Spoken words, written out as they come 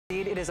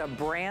It is a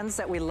brands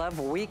that we love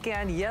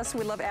weekend. Yes,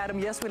 we love Adam.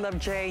 Yes, we love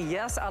Jay.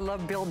 Yes, I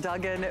love Bill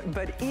Duggan.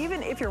 But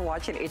even if you're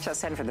watching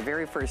HSN for the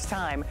very first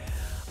time,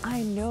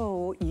 I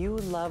know you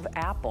love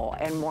Apple,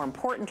 and more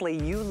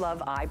importantly, you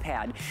love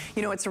iPad.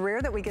 You know, it's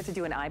rare that we get to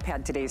do an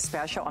iPad Today's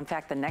Special. In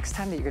fact, the next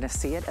time that you're gonna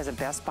see it as a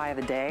Best Buy of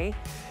the Day,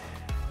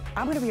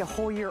 I'm gonna be a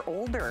whole year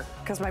older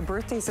because my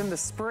birthday's in the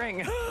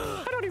spring.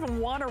 I don't even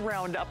want to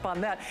round up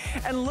on that.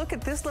 And look at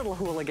this little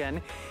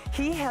hooligan.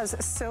 He has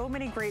so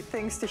many great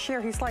things to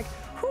share. He's like,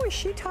 who is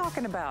she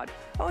talking about?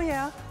 Oh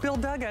yeah, Bill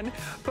Duggan.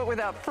 But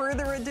without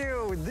further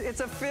ado,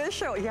 it's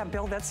official. Yeah,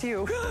 Bill, that's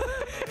you.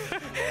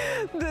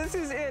 This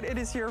is it. It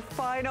is your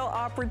final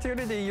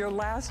opportunity, your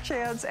last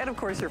chance, and of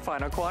course your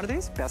final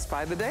quantities. Best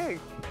Buy of the Day.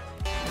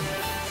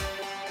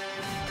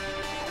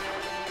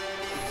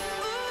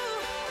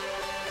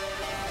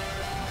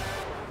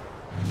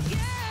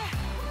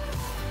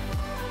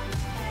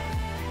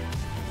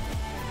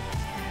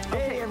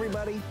 Hey,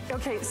 everybody.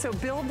 Okay, so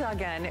Bill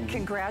Duggan,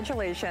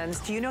 congratulations.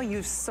 Do you know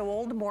you've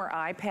sold more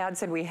iPads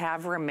than we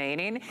have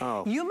remaining?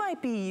 Oh. You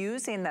might be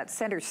using that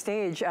center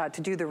stage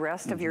to do the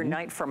rest of your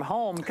night from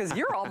home because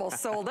you're almost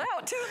sold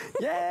out.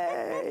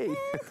 Yay!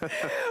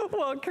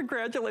 Well,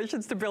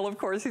 congratulations to Bill, of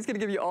course. He's going to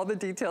give you all the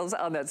details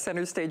on that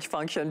center stage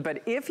function.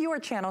 But if you are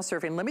channel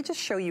surfing, let me just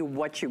show you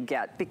what you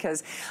get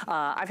because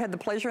I've had the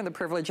pleasure and the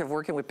privilege of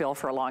working with Bill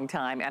for a long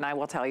time. And I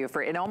will tell you,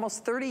 in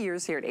almost 30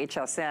 years here at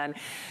HSN,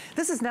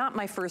 this is not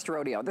my first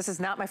rodeo. This is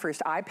not my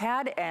first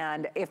iPad,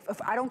 and if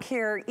I don't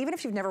care, even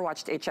if you've never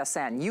watched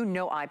HSN, you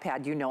know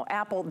iPad, you know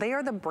Apple. They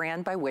are the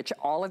brand by which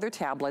all of their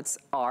tablets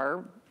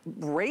are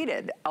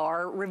rated,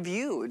 are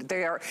reviewed.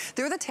 They're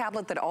the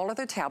tablet that all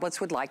other tablets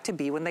would like to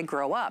be when they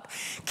grow up.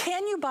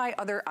 Can you buy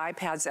other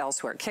iPads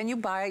elsewhere? Can you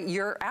buy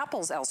your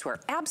Apples elsewhere?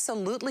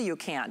 Absolutely you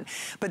can.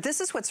 But this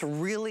is what's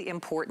really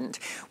important.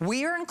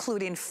 We are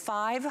including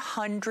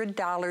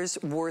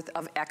 $500 worth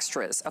of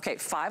extras. Okay,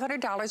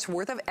 $500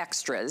 worth of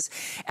extras.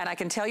 And I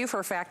can tell you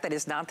for a fact that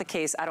is not the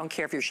case. I don't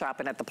care if you're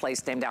shopping at the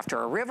place named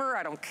after a river.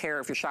 I don't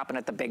care if you're shopping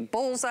at the Big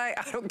Bullseye.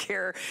 I don't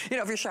care, you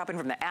know, if you're shopping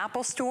from the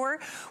Apple store.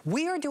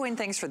 We are doing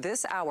things for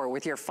this hour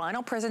with your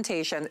final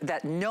presentation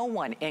that no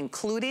one,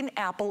 including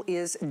Apple,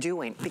 is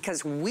doing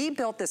because we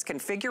built this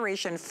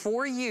configuration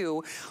for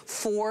you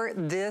for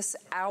this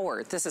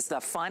hour. This is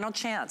the final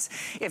chance.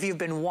 If you've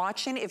been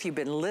watching, if you've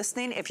been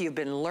listening, if you've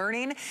been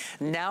learning,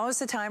 now is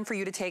the time for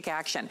you to take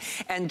action.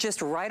 And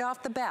just right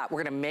off the bat,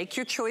 we're gonna make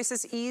your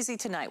choices easy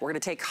tonight. We're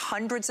gonna take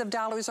hundreds of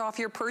dollars off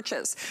your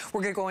purchase.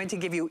 We're going to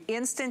give you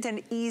instant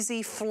and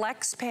easy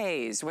flex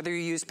pays, whether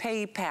you use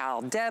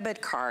PayPal,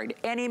 debit card,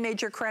 any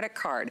major credit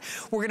card.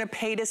 We're gonna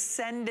pay to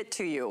send it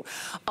to you.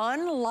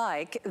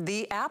 Unlike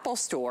the Apple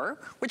Store,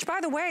 which by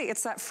the way,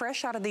 it's that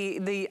fresh out of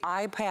the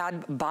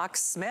iPad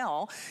box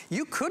smell.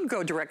 You could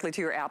go directly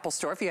to your Apple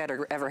Store if you had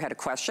ever had a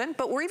question,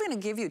 but we're even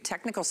gonna give you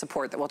technical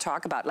support that we'll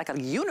talk about, like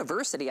a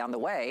university on the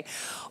way.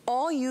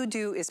 All you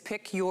do is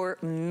pick your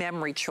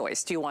memory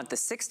choice. Do you want the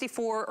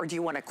 64 or do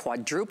you want to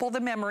quadruple the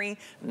memory?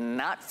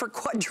 Not for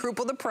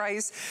quadruple the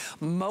price.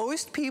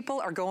 Most people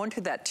are going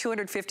to that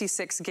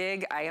 256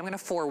 gig. I am gonna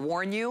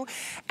forewarn you,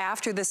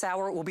 after this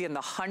hour, we'll be in the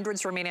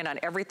hundreds remaining on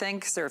everything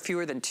because there are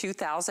fewer than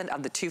 2,000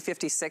 of the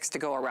 256 to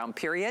go around,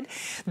 period.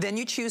 Then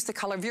you choose the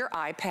color of your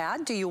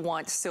iPad. Do you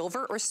want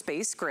silver or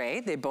space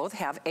gray? They both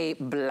have a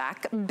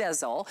black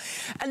bezel.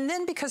 And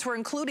then because we're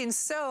including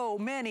so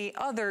many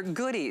other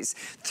goodies,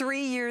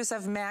 3 years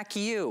of Mac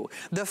U,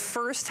 the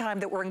first time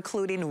that we're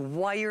including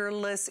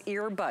wireless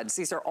earbuds.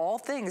 These are all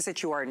things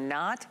that you are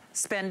not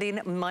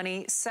spending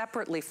money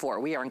separately for.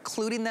 We are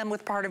including them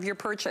with part of your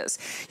purchase.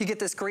 You get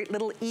this great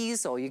little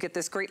easel. You get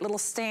this great little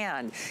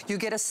stand. You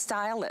get a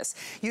stylus.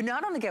 You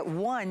not only get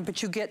one,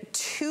 but you get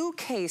 2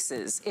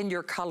 cases in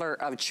your color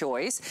of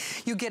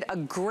choice. You get a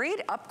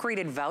great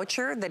upgraded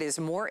voucher that is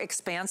more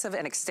expansive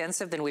and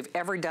extensive than we've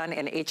ever done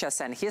in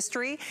HSN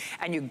history,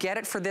 and you get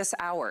it for this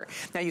hour.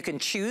 Now you can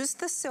choose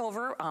the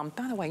silver.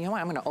 By the way, you know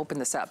what? I'm gonna open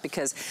this up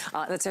because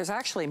there's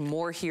actually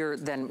more here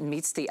than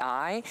meets the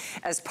eye.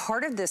 As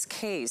part of this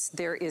case,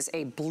 there is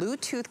a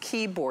Bluetooth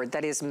keyboard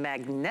that is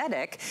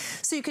magnetic,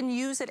 so you can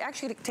use it,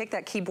 actually take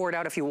that keyboard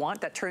out if you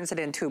want. That turns it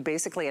into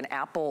basically an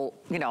Apple,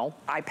 you know,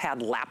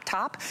 iPad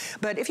laptop.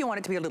 But if you want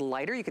it to be a little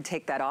lighter, you can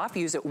take that off,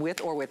 use it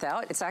with or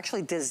without. It's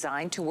actually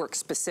designed to work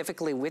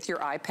specifically with your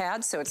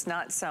iPad, so it's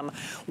not some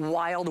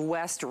Wild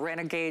West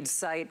renegade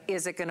site.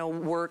 Is it gonna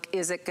work?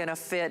 Is it gonna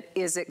fit?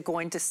 Is it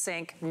going to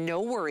sync?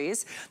 No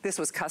worries. This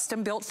was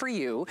custom built for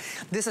you.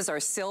 This is our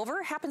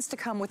silver, happens to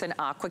come with an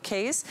aqua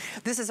case.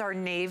 This is our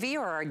navy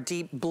or our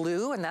deep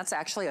blue, and that's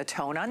actually a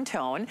tone on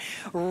tone.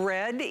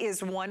 Red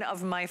is one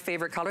of my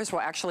favorite colors.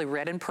 Well, actually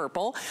red and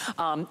purple.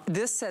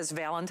 This says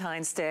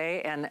Valentine's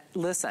Day, and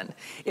listen,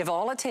 if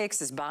all it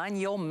takes is buying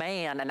your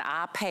man an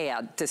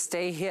iPad to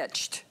stay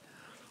hitched,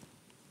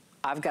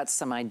 I've got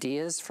some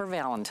ideas for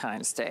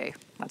Valentine's Day.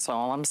 That's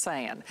all I'm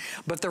saying.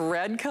 But the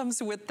red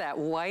comes with that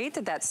white.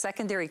 That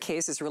secondary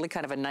case is really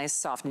kind of a nice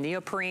soft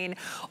neoprene.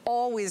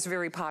 Always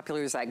very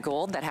popular is that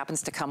gold. That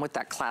happens to come with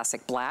that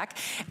classic black.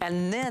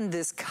 And then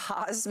this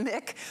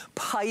cosmic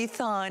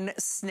python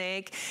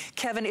snake.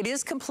 Kevin, it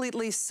is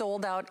completely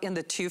sold out in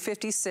the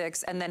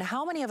 256. And then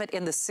how many of it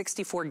in the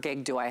 64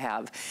 gig do I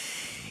have?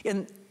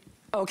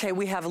 Okay,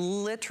 we have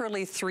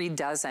literally 3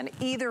 dozen.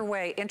 Either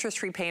way,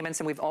 interest-free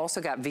payments, and we've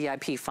also got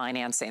VIP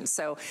financing.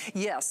 So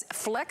yes,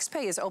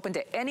 FlexPay is open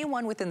to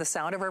anyone within the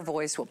sound of our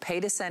voice. We'll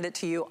pay to send it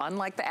to you.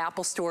 Unlike the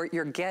Apple Store,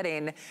 you're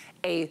getting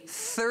a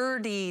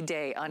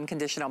 30-day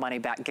unconditional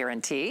money-back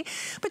guarantee.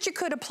 But you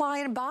could apply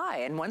and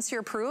buy, and once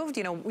you're approved,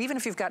 you know, even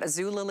if you've got a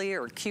Zulily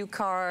or Q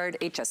card,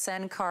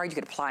 HSN card, you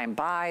could apply and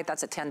buy.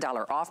 That's a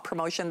 $10 off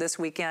promotion this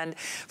weekend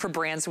for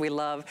brands we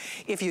love.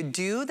 If you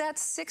do that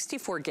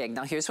 64 gig,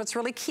 now here's what's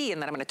really key,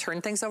 and then I'm gonna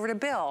turn things over to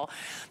Bill.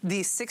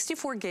 The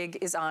 64 gig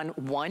is on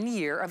 1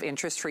 year of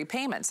interest-free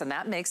payments, and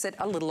that makes it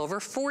a little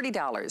over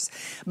 $40.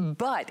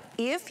 But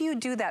if you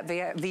do that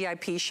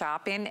VIP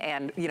shopping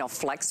and, you know,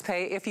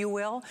 FlexPay, if you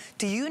will,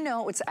 do you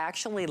know it's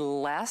actually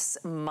less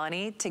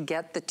money to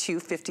get the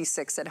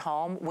 256 at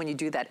home when you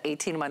do that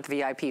 18-month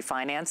VIP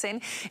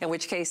financing, in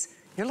which case,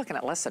 you're looking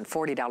at less than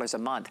 $40 a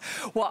month.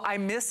 Well, I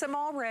miss him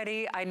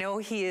already. I know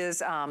he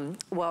is,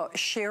 well,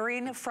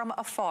 sharing from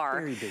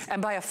afar. And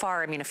by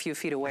afar, I mean a few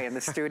feet away in the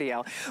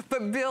studio.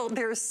 But Bill,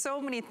 there's so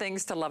many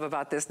things to love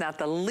about this, not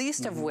the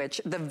least of which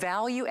the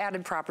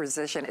value-added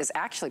proposition is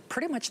actually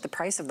pretty much the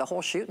price of the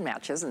whole shooting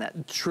match, isn't it?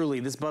 Truly,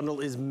 this bundle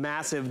is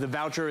massive. The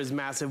voucher is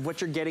massive. What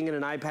you're getting in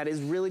an iPad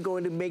is really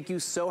going to make you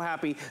so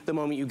happy the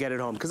moment you get it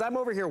home. Because I'm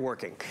over here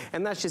working,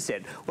 and that's just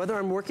it. Whether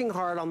I'm working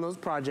hard on those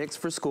projects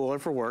for school or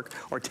for work,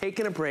 or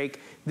taking a break,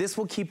 this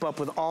will keep up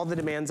with all the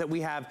demands that we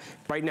have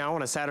right now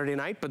on a Saturday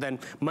night, but then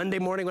Monday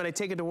morning when I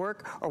take it to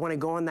work or when I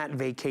go on that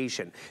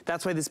vacation.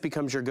 That's why this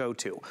becomes your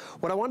go-to.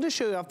 What I wanted to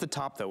show you off the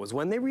top though is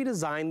when they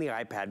redesigned the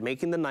iPad,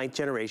 making the 9th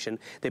generation,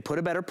 they put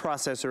a better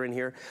processor in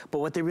here, but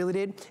what they really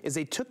did is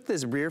they took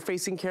this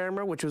rear-facing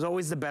camera, which was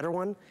always the better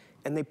one,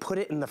 and they put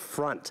it in the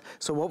front.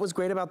 So what was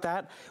great about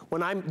that?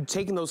 When I'm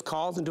taking those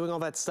calls and doing all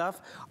that stuff,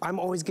 I'm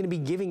always gonna be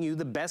giving you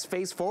the best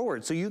face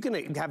forward, so you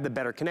can have the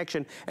better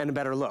connection and a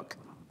better look.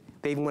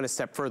 They even went a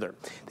step further.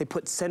 They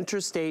put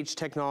center stage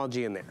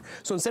technology in there.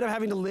 So instead of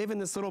having to live in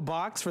this little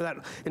box for that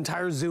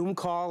entire Zoom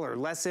call or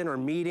lesson or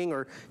meeting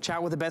or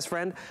chat with a best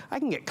friend, I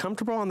can get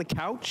comfortable on the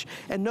couch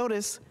and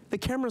notice the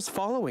camera's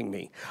following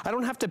me. I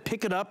don't have to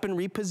pick it up and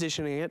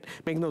repositioning it,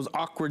 making those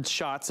awkward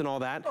shots and all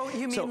that. Oh,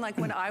 you mean like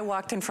when I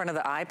walked in front of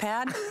the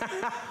iPad?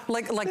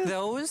 like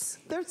those?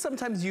 There's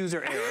sometimes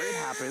user error, it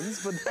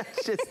happens, but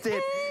that's just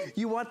it.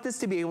 You want this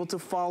to be able to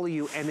follow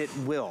you, and it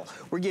will.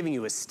 We're giving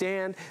you a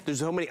stand. There's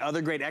so many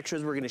other great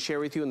extras we're gonna share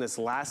with you in this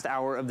last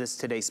hour of this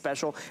Today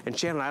Special. And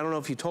Shannon, I don't know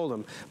if you told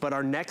them, but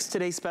our next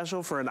Today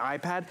Special for an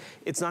iPad,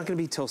 it's not gonna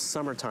be till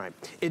summertime.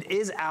 It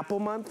is Apple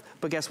month,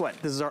 but guess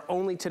what? This is our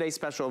only Today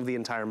Special of the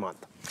entire month.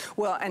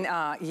 Well, and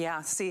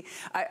yeah, see,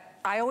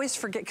 I always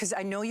forget, because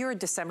I know you're a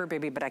December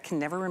baby, but I can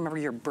never remember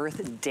your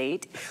birth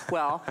date.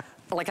 Well,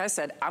 like I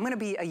said, I'm gonna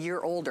be a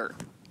year older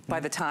by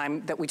the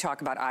time that we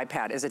talk about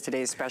iPad as a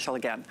Today's Special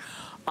again.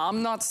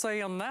 I'm not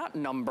saying that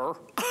number.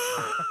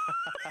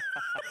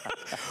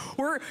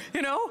 We're,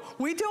 you know,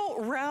 we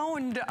don't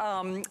round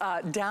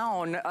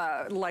down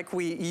like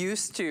we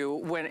used to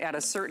when at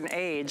a certain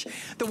age.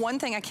 The one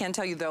thing I can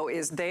tell you though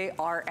is they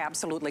are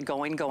absolutely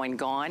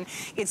gone.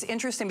 It's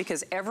interesting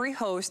because every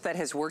host that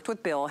has worked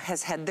with Bill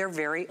has had their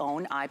very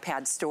own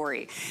iPad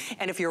story.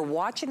 And if you're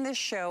watching this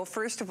show,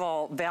 first of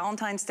all,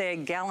 Valentine's Day,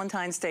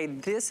 Galentine's Day,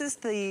 this is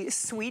the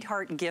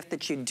sweetheart gift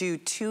that you do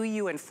to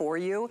you and for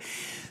you.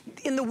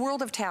 In the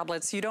world of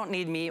tablets, you don't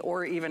need me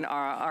or even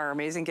our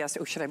amazing guest.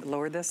 Oh, should I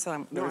lower this?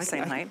 We're the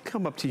same height?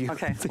 Come up to you.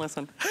 Okay,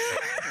 listen.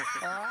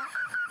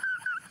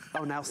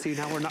 Oh, now see,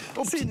 now we're not.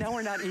 Oh, see, now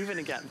we're not even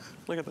again.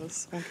 Look at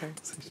this. Okay.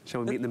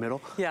 Shall we meet in the middle?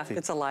 Yeah,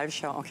 it's a live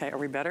show. Okay, are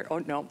we better? Oh,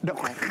 no. No.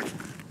 Okay.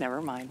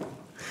 Never mind.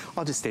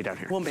 I'll just stay down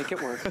here. We'll make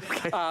it work.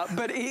 Okay.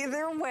 But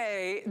either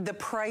way, the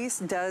price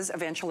does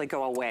eventually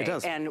go away. It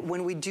does. And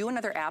when we do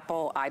another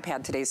Apple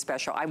iPad Today's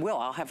Special,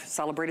 I'll have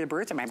celebrated a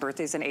birthday. My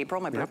birthday's in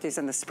April. My birthday's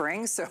in the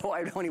spring, so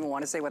I don't even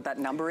want to say what that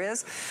number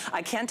is.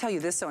 I can tell you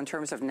this, though, in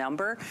terms of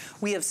number.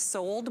 We have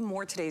sold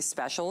more Today's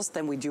Specials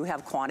than we do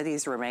have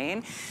quantities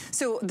remain.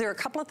 So there are a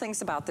couple of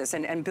things about this,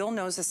 and Bill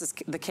knows this is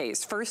the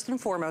case. First and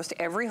foremost,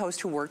 every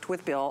host who worked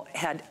with Bill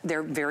had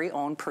their very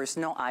own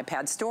personal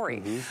iPad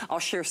story. I'll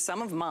share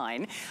some of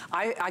mine.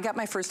 I got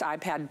my first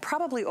iPad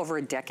probably over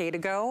a decade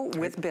ago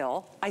with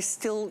Bill. I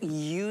still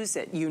use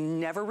it. You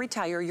never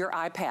retire your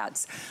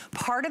iPads.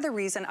 Part of the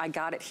reason I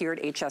got it here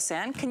at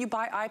HSN, can you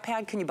buy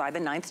iPad? Can you buy the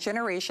 9th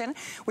generation,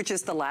 which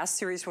is the last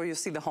series where you'll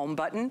see the home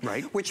button,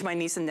 which my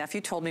niece and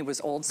nephew told me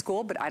was old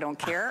school, but I don't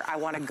care. I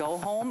want to go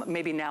home,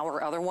 maybe now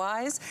or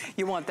otherwise.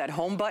 You want that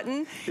home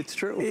button. It's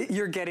true.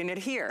 You're getting it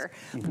here.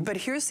 But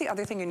here's the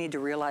other thing you need to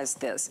realize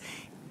this.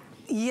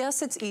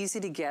 Yes, it's easy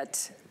to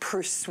get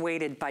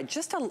persuaded by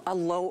just a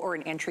low or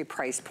an entry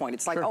price point.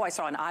 It's like, oh, I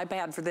saw an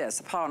iPad for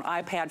this, I saw an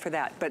iPad for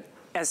that. But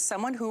as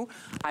someone who,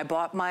 I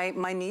bought my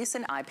niece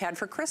an iPad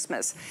for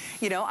Christmas.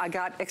 You know, I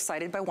got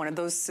excited by one of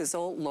those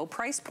sizzle low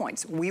price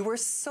points. We were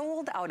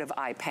sold out of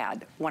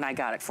iPad when I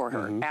got it for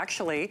her,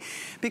 actually,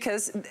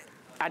 because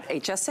at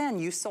HSN,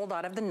 you sold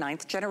out of the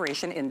 9th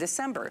generation in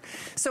December.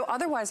 So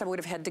otherwise, I would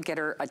have had to get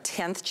her a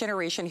 10th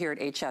generation here at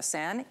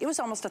HSN. It was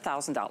almost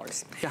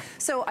 $1,000. Yeah.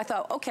 So I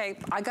thought, okay,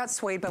 I got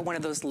swayed by one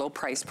of those low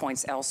price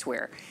points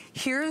elsewhere.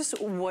 Here's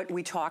what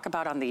we talk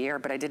about on the air,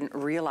 but I didn't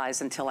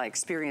realize until I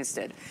experienced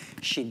it.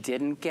 She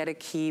didn't get a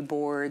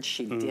keyboard.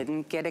 She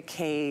didn't get a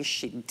case.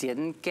 She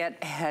didn't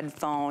get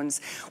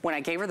headphones. When I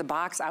gave her the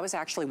box, I was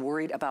actually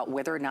worried about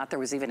whether or not there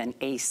was even an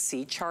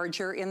AC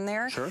charger in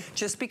there. Sure.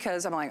 Just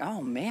because I'm like,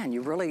 oh man,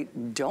 you really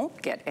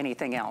don't get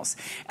anything else.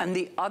 And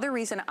the other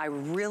reason I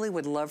really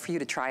would love for you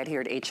to try it here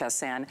at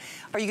HSN,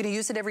 are you gonna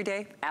use it every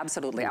day?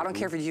 Absolutely. I don't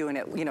care if you're doing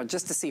it, you know,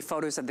 just to see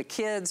photos of the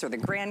kids or the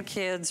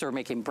grandkids or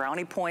making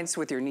brownie points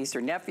with your niece or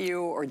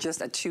nephew or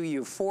just a to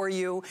you for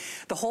you.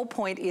 The whole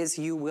point is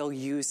you will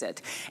use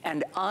it.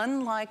 And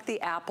unlike the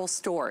Apple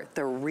Store,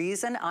 the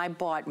reason I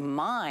bought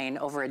mine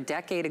over a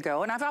decade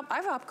ago, and I've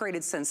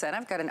upgraded since then,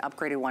 I've got an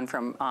upgraded one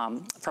from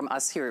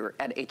us here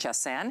at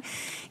HSN,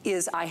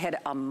 is I had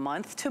a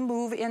month to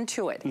move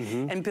into it.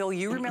 And Bill,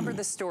 you remember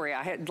the story.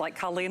 I had, like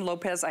Colleen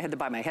Lopez, I had to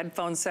buy my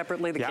headphones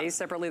separately, the case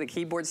separately, the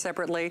keyboard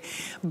separately.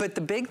 But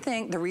the big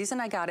thing, the reason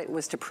I got it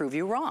was to prove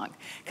you wrong.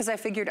 Because I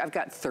figured I've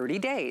got 30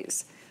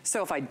 days.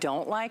 So if I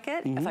don't like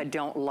it, if I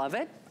don't love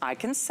it, I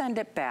can send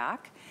it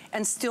back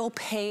and still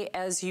pay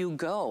as you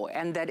go.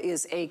 And that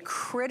is a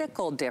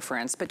critical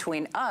difference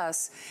between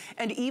us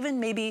and even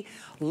maybe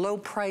low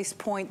price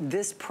point,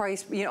 this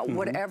price, you know,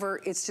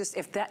 whatever. It's just,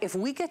 if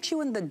we get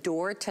you in the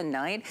door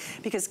tonight,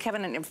 because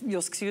Kevin, and if you'll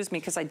excuse me,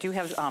 because I do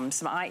have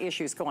some eye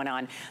issues going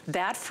on,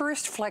 that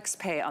first flex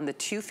pay on the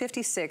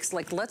 $256,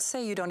 like let's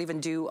say you don't even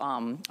do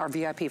our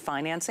VIP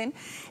financing,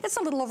 it's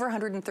a little over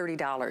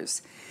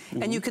 $130.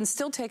 And you can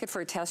still take it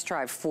for a test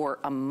drive for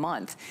a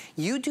month.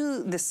 You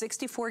do the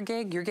 64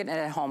 gig, you're getting it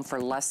at home for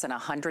less than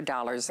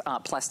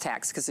 $100 plus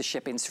tax because the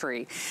shipping's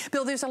free.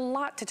 Bill, there's a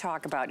lot to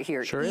talk about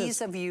here. Sure Ease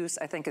of use,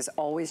 I think, is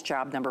always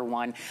job number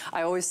one.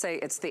 I always say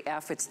it's the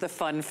F, it's the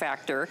fun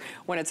factor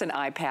when it's an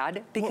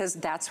iPad, because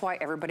that's why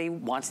everybody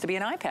wants to be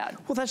an iPad.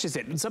 Well, that's just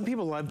it. Some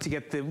people love to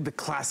get the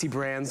classy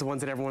brands, the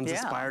ones that everyone's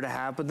aspire to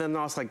have, but then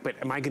they're also like, but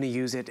am I gonna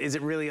use it? Is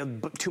it really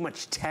too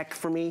much tech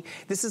for me?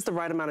 This is the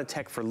right amount of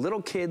tech for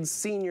little kids,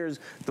 seniors,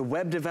 the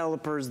web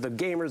developers, the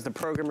gamers, the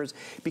programmers,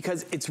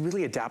 because it's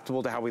really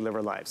adaptable to how we live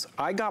our lives.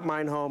 I got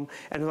mine home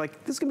and they're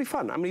like, this is gonna be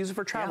fun. I'm gonna use it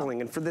for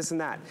traveling and for this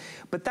and that.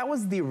 But that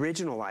was the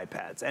original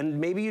iPads. And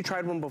maybe you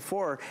tried one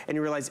before and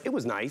you realized it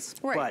was nice,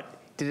 but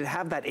did it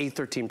have that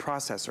A13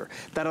 processor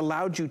that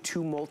allowed you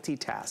to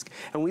multitask?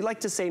 And we like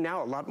to say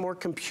now a lot more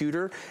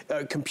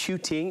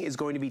computing is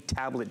going to be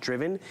tablet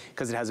driven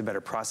because it has a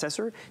better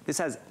processor. This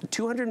has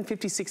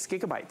 256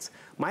 gigabytes.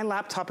 My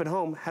laptop at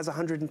home has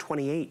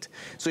 128.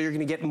 So you're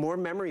gonna get more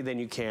memory than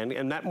you can,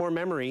 and that more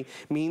memory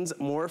means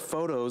more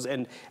photos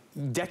and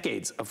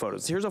decades of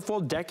photos. Here's a full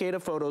decade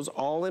of photos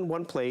all in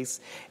one place,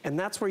 and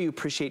that's where you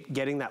appreciate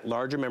getting that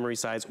larger memory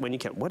size when you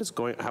can. What is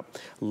going on?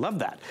 Love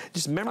that.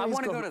 Just memories. I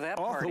want to go to that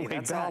party.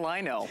 That's all I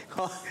know.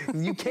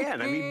 You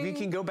can. I mean, we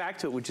can go back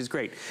to it, which is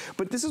great.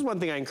 But this is one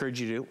thing I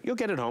encourage you to do. You'll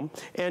get it home,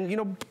 and you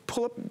know,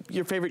 pull up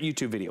your favorite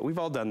YouTube video. We've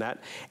all done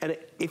that. And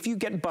if you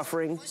get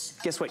buffering,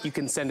 guess what? You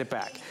can send it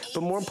back.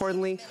 But more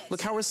importantly,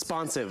 look how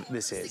responsive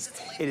this is.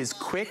 It is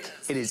quick.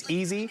 It is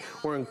easy.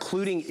 We're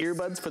including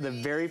earbuds for the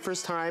very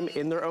first time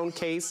in their own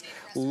case.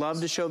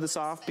 Love to show this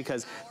off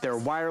because they're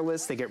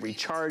wireless, they get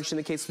recharged in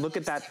the case. Look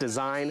at that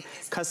design,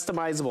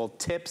 customizable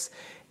tips,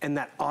 and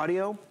that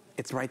audio,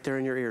 it's right there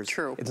in your ears.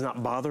 True. It's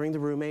not bothering the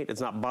roommate,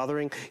 it's not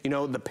bothering, you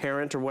know, the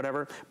parent or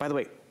whatever. By the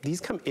way, these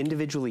come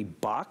individually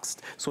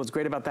boxed, so what's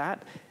great about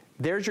that,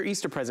 there's your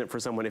Easter present for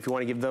someone if you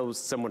want to give those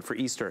someone for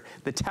Easter.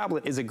 The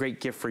tablet is a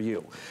great gift for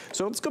you.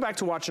 So let's go back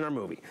to watching our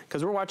movie,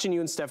 because we're watching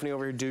you and Stephanie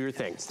over here do your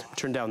thing.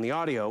 Turn down the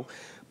audio.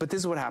 But this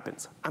is what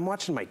happens. I'm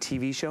watching my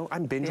TV show.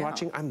 I'm binge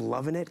watching. I'm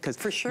loving it because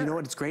you know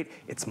what? It's great.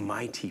 It's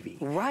my TV.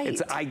 Right.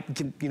 I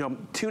can, you know,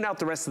 tune out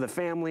the rest of the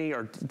family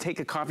or take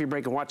a coffee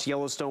break and watch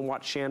Yellowstone,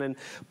 watch Shannon.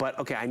 But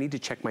okay, I need to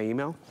check my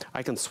email.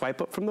 I can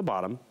swipe up from the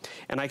bottom,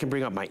 and I can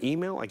bring up my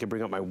email. I can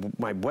bring up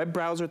my web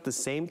browser at the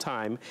same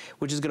time,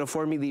 which is going to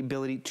afford me the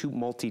ability to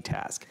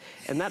multitask.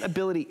 And that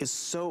ability is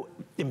so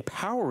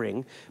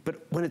empowering.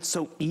 But when it's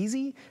so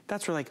easy,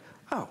 that's where like,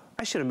 oh,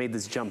 I should have made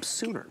this jump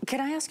sooner.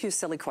 Can I ask you a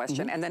silly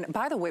question? And then,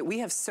 by the way, we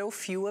have so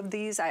few of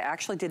these. I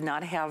actually did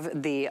not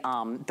have the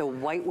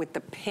white with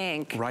the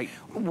pink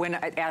when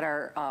at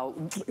our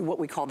what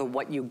we call the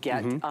what you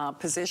get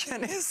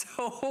position.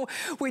 So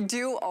we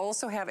do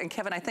also have, and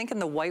Kevin, I think in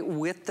the white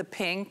with the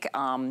pink,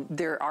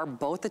 there are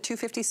both the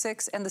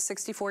 256 and the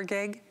 64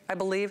 gig, I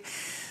believe.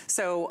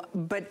 So,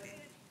 but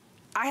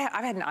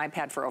I've had an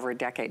iPad for over a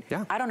decade.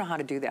 Yeah. I don't know how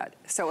to do that.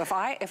 So if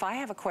I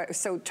have a question,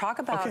 so talk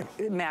about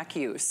Mac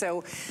U.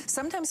 So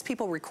sometimes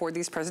people record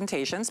these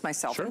presentations,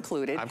 myself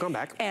included. I've gone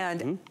back.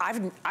 And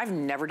I've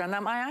never done that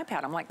on my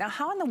iPad. I'm like, now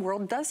how in the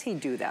world does he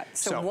do that?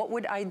 So what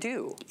would I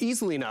do?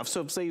 Easily enough.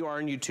 So say you are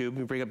on YouTube,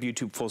 you bring up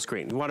YouTube full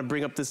screen. You want to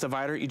bring up this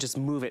divider, you just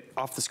move it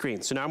off the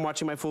screen. So now I'm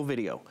watching my full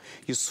video.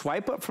 You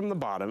swipe up from the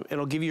bottom,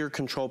 it'll give you your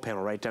control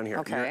panel right down here.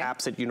 Your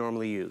apps that you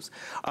normally use.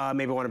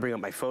 Maybe I want to bring up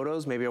my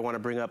photos. Maybe I want to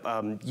bring up,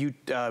 no,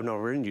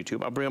 we're in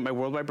YouTube. I'll bring up my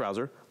worldwide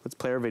browser. Let's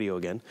play our video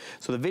again.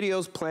 So the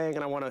video's playing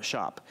and I want to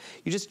shop.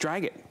 You just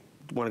drag it.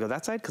 Want to go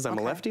that side because I'm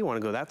a lefty? Want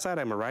to go that side?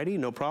 I'm a righty?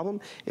 No problem.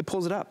 It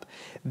pulls it up.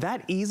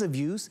 That ease of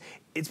use,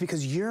 it's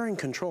because you're in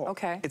control.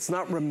 It's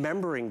not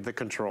remembering the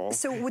control.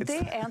 So would they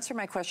answer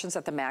my questions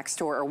at the Mac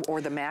store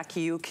or the Mac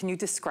U? Can you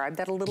describe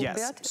that a little bit?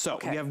 Yes. So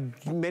we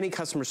have many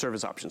customer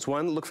service options.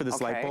 One, look for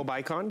this light bulb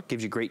icon.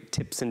 Gives you great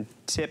tips and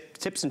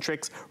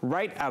tricks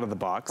right out of the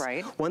box.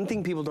 One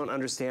thing people don't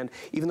understand,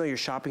 even though you're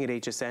shopping at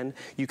HSN,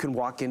 you can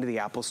walk into the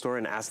Apple store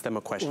and ask them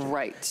a question.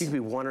 You can be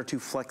 1 or 2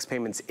 flex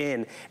payments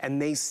in, and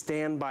they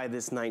stand by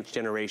this 9th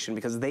generation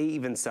because they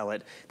even sell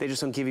it. They just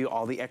don't give you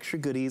all the extra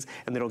goodies,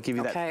 and they don't give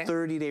you that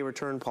 30-day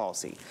return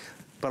policy.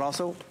 But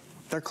also,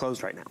 they're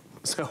closed right now.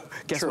 So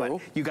guess what?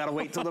 You gotta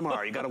wait till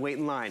tomorrow. You gotta wait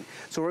in line.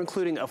 So we're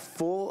including a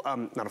full,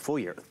 not a full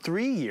year,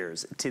 3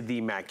 years to the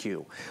Mac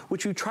U,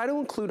 which we try to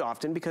include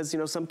often because, you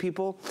know, some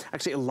people,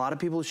 actually a lot of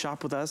people who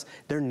shop with us,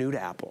 they're new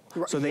to Apple.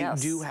 So they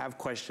do have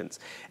questions.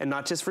 And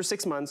not just for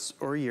 6 months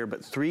or a year,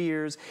 but 3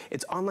 years.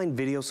 It's online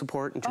video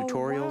support and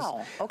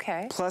tutorials.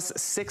 Plus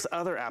 6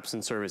 other apps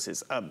and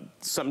services.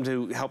 Something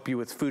to help you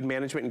with food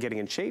management and getting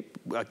in shape,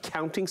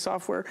 accounting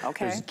software.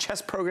 There's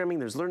chess programming,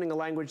 there's learning a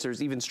language,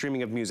 there's even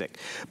streaming of music.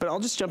 But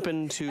I'll just jump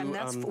into and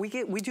that's, we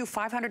do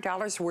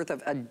 $500 worth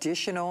of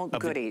additional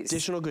goodies.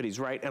 Additional goodies,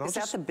 right? And is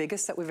that the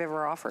biggest that we've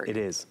ever offered? It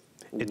is.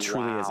 It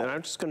truly is. And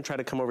I'm just going to try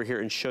to come over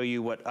here and show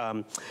you what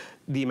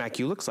the Mac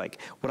U looks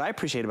like. What I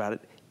appreciate about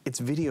it, it's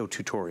video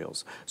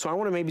tutorials. So I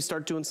want to maybe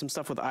start doing some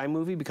stuff with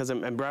iMovie because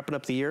I'm wrapping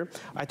up the year.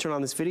 I turn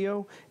on this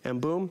video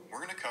and boom. We're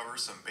going to cover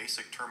some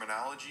basic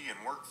terminology and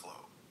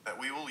workflow that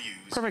we will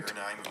use here in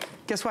iMovie.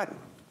 Guess what?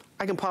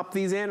 I can pop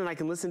these in and I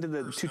can listen to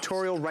the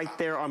tutorial right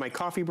there on my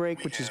coffee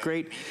break, which is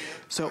great.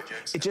 So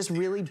it just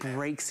really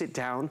breaks it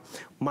down.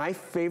 My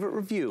favorite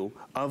review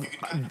of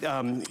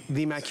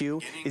the Mac U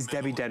is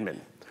Debbie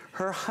Denman.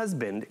 Her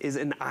husband is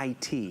in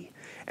IT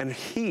and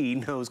he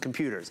knows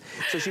computers.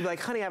 So she'd be like,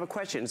 honey, I have a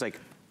question. It's like,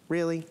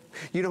 really?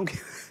 You don't get...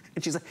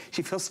 And she's like,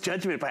 she feels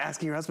judgment by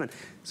asking her husband.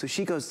 So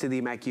she goes to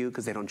the Mac U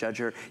because they don't judge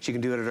her. She can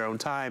do it at her own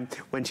time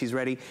when she's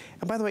ready.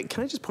 And by the way,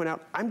 can I just point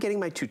out, I'm getting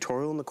my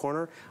tutorial in the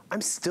corner.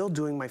 I'm still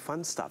doing my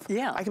fun stuff.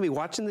 I can be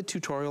watching the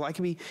tutorial. I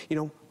can be, you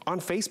know, on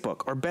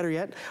Facebook, or better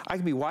yet, I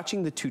could be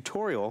watching the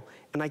tutorial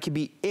and I could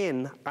be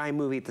in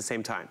iMovie at the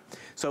same time.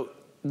 So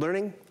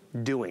learning,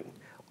 doing.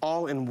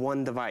 All in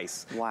one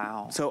device.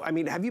 Wow. So, I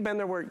mean, have you been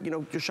there where, you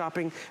know, you're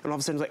shopping and all of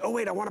a sudden it's like, oh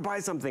wait, I want to buy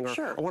something, or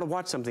I want to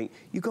watch something.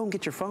 You go and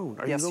get your phone,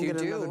 or you go and get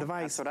another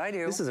device. That's what I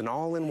do. This is an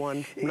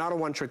all-in-one, not a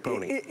one-trick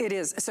pony. It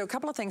is. So a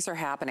couple of things are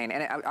happening,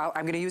 and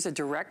I'm going to use a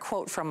direct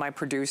quote from my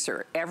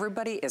producer.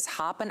 Everybody is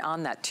hopping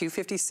on that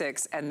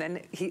 256, and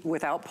then he,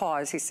 without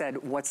pause, he said,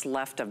 what's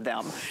left of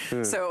them?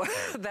 So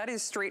that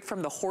is straight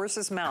from the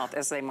horse's mouth,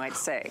 as they might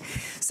say.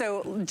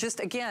 So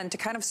just again, to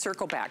kind of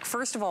circle back.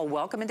 First of all,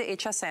 welcome into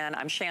HSN.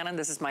 I'm Shannon.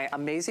 This is my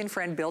amazing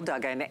friend Bill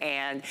Duggan,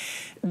 and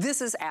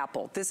this is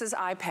Apple, this is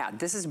iPad,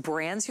 this is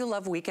Brands You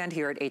Love Weekend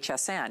here at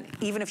HSN.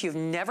 Even if you've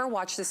never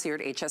watched this here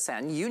at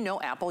HSN, you know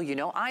Apple, you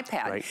know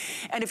iPad.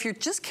 And if you're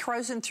just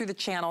cruising through the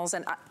channels,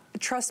 and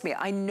trust me,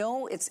 I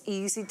know it's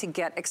easy to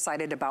get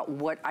excited about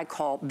what I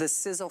call the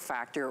sizzle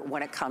factor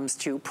when it comes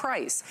to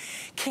price.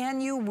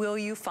 Will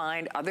you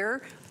find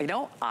other, you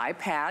know,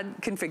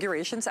 iPad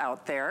configurations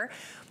out there?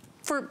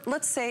 For,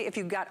 let's say, if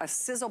you've got a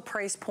sizzle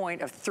price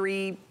point of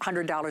 $300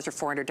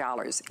 or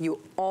 $400, you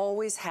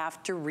always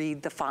have to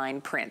read the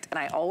fine print. And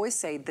I always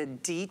say the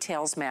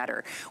details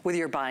matter. Whether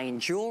you're buying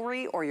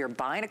jewelry or you're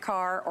buying a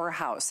car or a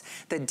house,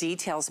 the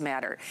details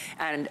matter.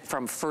 And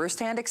from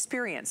firsthand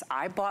experience,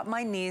 I bought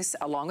my niece,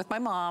 along with my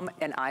mom,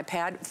 an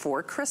iPad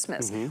for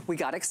Christmas. We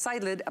got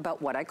excited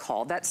about what I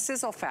call that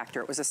sizzle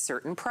factor. It was a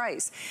certain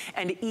price.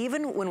 And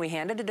even when we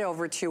handed it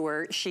over to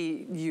her,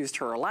 she used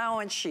her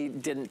allowance, she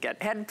didn't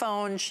get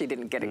headphones, she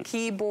didn't get a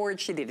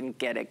keyboard, she didn't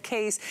get a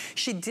case,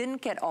 she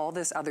didn't get all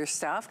this other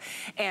stuff.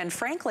 And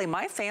frankly,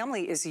 my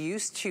family is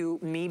used to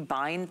me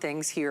buying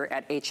things here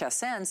at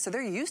HSN, so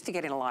they're used to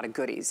getting a lot of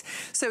goodies.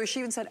 So she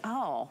even said,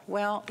 oh,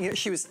 well, you know,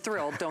 she was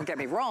thrilled, don't get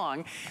me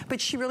wrong,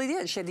 but she really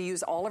did. She had to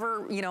use all of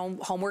her, you know,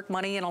 homework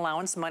money and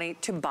allowance money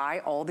to buy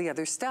all the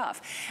other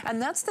stuff. And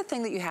that's the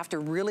thing that you have to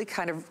really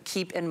kind of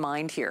keep in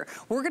mind here.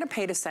 We're gonna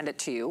pay to send it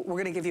to you. We're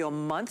gonna give you a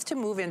month to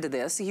move into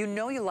this. You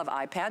know you love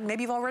iPad.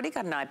 Maybe you've already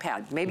got an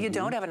iPad. Maybe you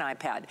don't have an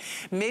iPad.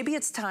 Maybe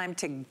it's time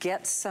to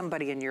get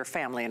somebody in your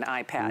family an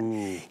iPad.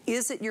 Ooh.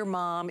 Is it your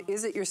mom?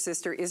 Is it your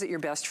sister? Is it your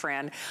best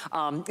friend?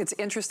 It's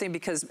interesting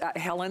because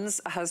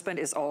Helen's husband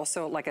is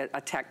also like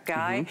a tech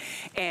guy,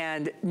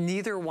 and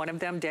neither one of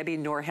them, Debbie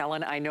nor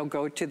Helen, I know,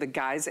 go to the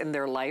guys in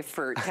their life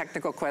for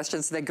technical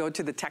questions. They go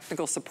to the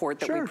technical support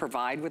that we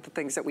provide with the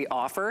things that we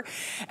offer.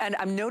 And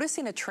I'm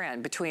noticing a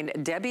trend between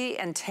Debbie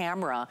and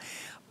Tamara.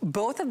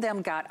 Both of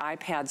them got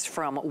iPads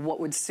from what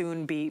would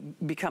soon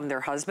become their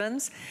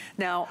husbands.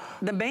 Now,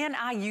 the man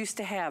I used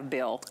to have,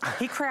 Bill,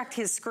 he cracked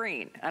his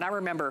screen. And I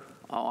remember,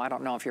 oh, I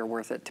don't know if you're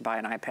worth it to buy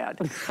an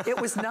iPad. It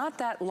was not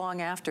that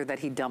long after that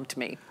he dumped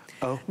me.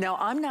 Oh. Now,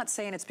 I'm not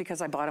saying it's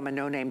because I bought him a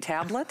no-name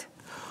tablet.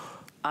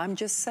 I'm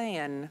just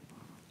saying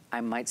I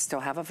might still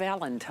have a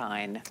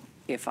Valentine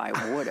if I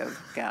would have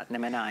gotten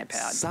him an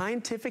iPad.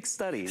 Scientific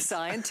studies.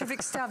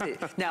 Scientific studies.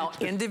 Now,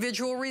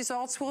 individual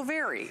results will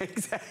vary.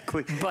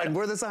 Exactly. But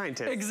we're the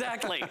scientists.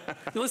 Exactly.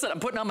 Listen,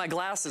 I'm putting on my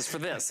glasses for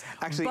this.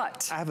 Actually,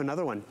 I have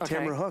another one. Okay.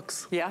 Tamara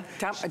Hooks. Yeah,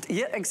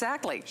 yeah,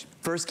 exactly.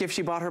 First gift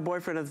she bought her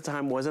boyfriend at the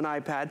time was an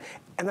iPad,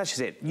 and that's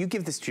just it. You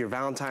give this to your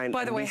Valentine.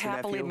 By the way,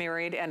 happily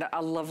married and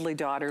a lovely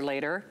daughter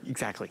later.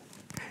 Exactly.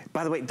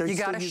 By the way, you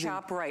got to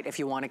shop right if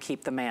you want to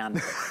keep the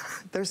man.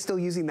 They're still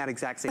using that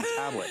exact same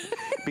tablet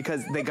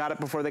because they got it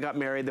before they got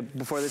married,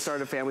 before they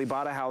started a family,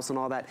 bought a house and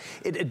all that.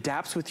 It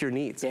adapts with your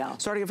needs. Yeah.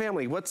 Starting a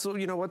family, what's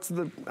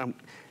the,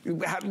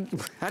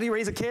 how do you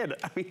raise a kid?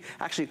 I mean,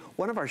 actually,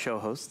 one of our show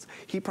hosts,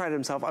 he prided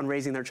himself on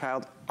raising their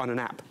child on an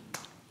app.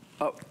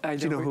 Oh, I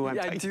do know who I'm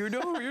talking. I do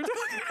know who you're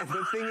talking about. And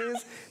the thing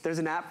is, there's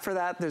an app for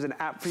that. There's an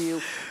app for you.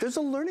 There's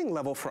a learning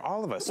level for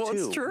all of us, too.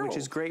 It's true. Which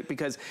is great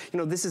because,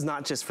 this is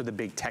not just for the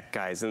big tech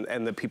guys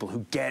and the people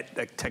who get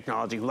the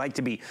technology, who like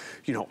to be,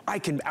 I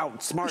can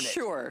outsmart it.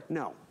 Sure.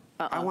 No.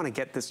 I want to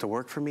get this to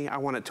work for me. I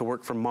want it to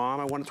work for mom.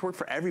 I want it to work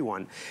for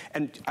everyone.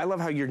 And I love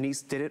how your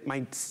niece did it.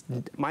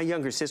 My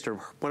younger sister,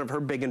 one of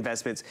her big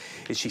investments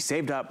is she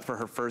saved up for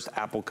her first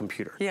Apple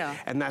computer. Yeah.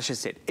 And that's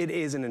just it. It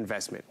is an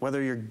investment.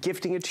 Whether you're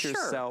gifting it to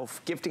yourself,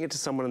 gifting it to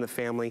someone in the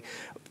family.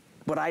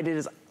 What I did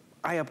is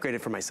I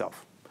upgraded for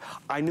myself.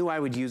 I knew I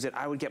would use it.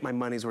 I would get my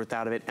money's worth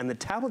out of it. And the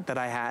tablet that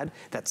I had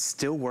that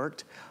still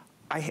worked,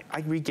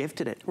 I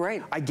re-gifted it.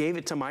 Right. I gave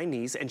it to my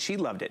niece and she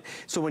loved it.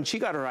 So when she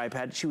got her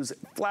iPad, she was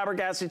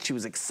flabbergasted, she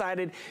was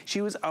excited, she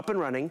was up and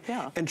running.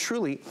 Yeah. And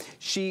truly,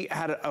 she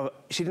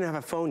didn't have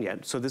a phone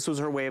yet, so this was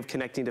her way of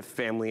connecting to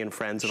family and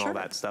friends and all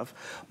that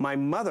stuff. My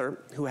mother,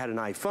 who had an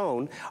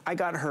iPhone, I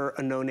got her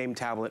a no-name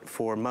tablet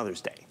for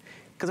Mother's Day,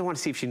 because I wanted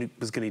to see if she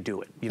was going to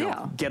do it.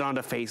 Get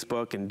onto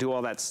Facebook and do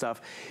all that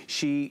stuff.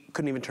 She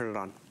couldn't even turn it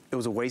on. It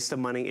was a waste of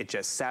money. It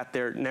just sat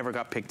there, never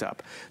got picked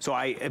up. So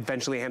I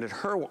eventually handed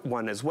her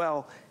one as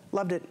well.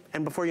 Loved it.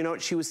 And before you know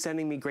it, she was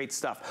sending me great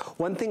stuff.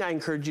 One thing I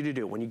encourage you to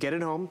do when you get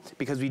it home,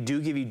 because we do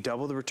give you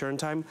double the return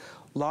time,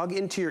 log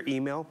into your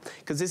email,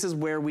 because this is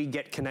where we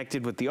get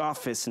connected with the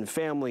office and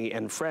family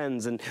and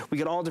friends, and we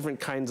get all different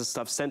kinds of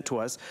stuff sent to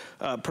us.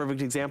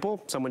 Perfect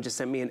example, someone just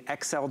sent me an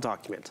Excel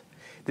document.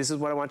 This is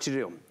what I want you to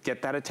do.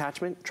 Get that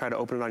attachment, try to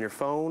open it on your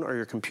phone or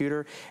your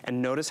computer,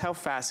 and notice how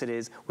fast it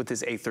is with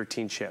this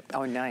A13 chip.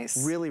 Oh,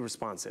 nice. Really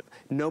responsive.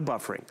 No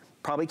buffering.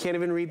 Probably can't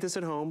even read this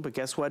at home, but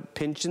guess what?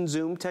 Pinch and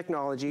zoom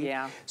technology.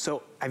 Yeah.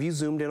 So have you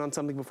zoomed in on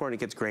something before and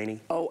it gets grainy?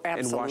 Oh,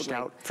 absolutely. And washed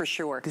out? For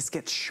sure. This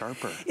gets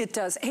sharper. It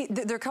does. Hey,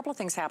 there are a couple of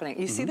things happening.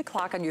 You see the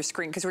clock on your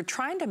screen, because we're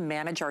trying to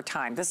manage our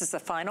time. This is the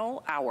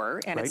final hour,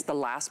 and it's the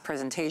last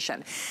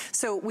presentation.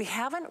 So we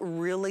haven't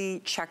really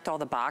checked all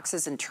the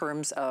boxes in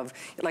terms of,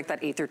 like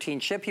that A13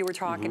 chip you were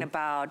talking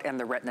about, and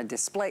the Retina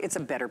display. It's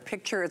a better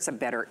picture. It's a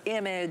better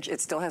image.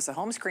 It still has a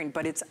home screen,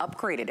 but it's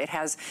upgraded. It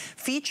has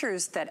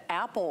features that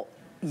Apple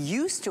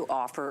used to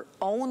offer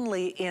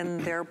only in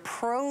their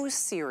Pro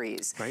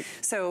series. Right.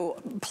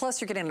 So, plus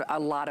you're getting a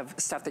lot of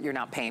stuff that you're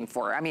not paying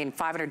for. I mean,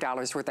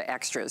 $500 worth of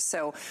extras.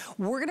 So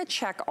we're gonna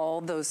check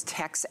all those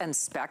text and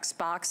specs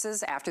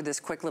boxes after this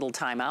quick little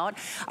timeout.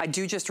 I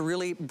do just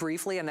really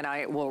briefly, and then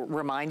I will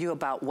remind you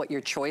about what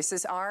your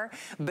choices are.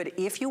 But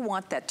if you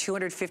want that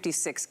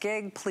 256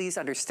 gig, please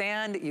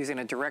understand, using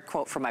a direct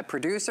quote from my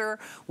producer,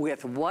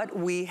 with what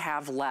we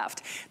have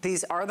left.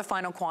 These are the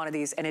final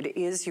quantities, and it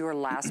is your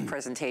last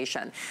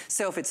presentation.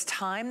 So if it's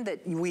time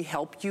that we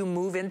help you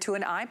move into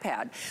an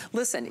iPad,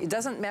 listen, it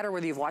doesn't matter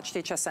whether you've watched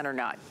HSN or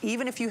not.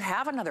 Even if you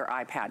have another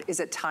iPad,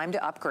 is it time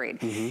to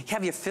upgrade?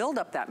 Have you filled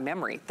up that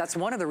memory? That's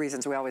one of the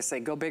reasons we always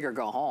say go big or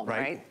go home,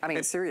 right? I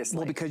mean, seriously.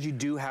 Well, because you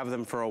do have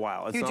them for a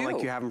while. It's not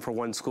like you have them for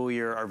one school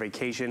year or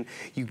vacation.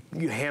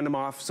 You hand them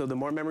off, so the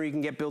more memory you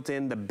can get built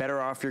in, the better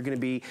off you're gonna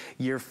be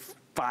year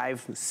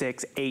 5,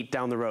 6, 8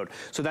 down the road.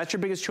 So that's your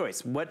biggest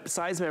choice. What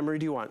size memory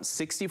do you want?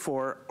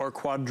 64 or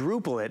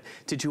quadruple it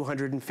to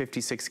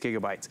 256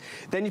 gigabytes.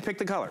 Then you pick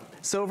the color,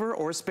 silver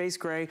or space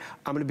gray.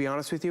 I'm gonna be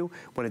honest with you,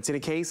 when it's in a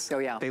case,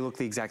 they look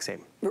the exact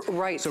same.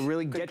 Right. So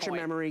really get your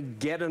memory,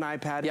 get an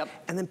iPad,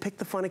 and then pick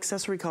the fun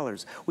accessory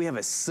colors. We have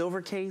a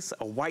silver case,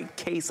 a white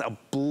case, a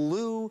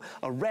blue,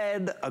 a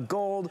red, a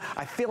gold.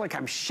 I feel like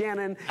I'm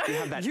Shannon. You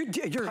have that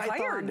You're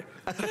hired.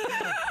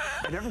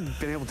 I've never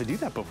been able to do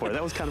that before.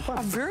 That was kind of fun.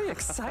 I'm very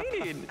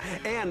excited.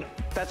 And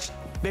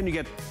then you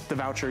get the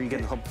voucher, you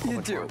get the whole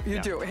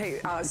You do.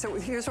 Hey, so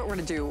here's what we're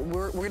gonna do.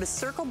 We're gonna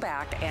circle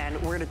back and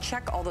we're gonna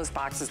check all those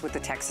boxes with the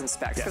text and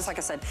specs. Because like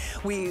I said,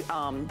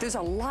 there's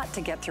a lot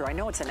to get through. I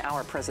know it's an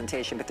hour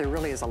presentation, but there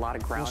really is a lot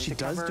of ground to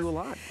cover. She does do a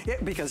lot. Yeah,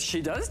 because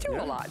she does do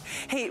a lot.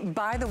 Hey,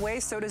 by the way,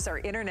 so does our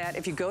internet.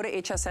 If you go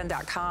to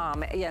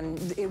hsn.com,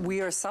 and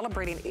we are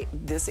celebrating,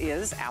 this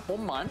is Apple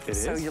month,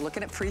 so you're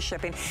looking at free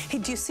shipping. Hey,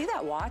 do you see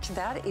that watch?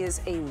 That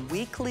is a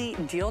weekly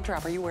deal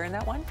drop. Are you wearing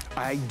that one?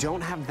 I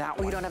don't have that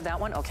one. Oh, you don't have that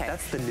one? Okay.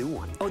 That's the new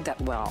one. Oh,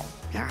 well.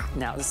 Yeah.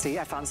 Now, see,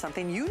 I found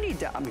something you need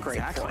to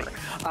upgrade for.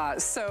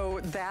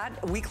 So that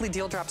weekly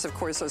deal drops, of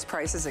course, those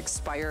prices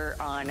expire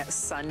on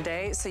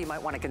Sunday, so you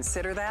might want to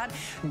consider that.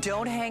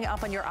 Don't hang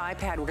up on your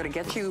iPad. We're going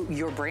to get you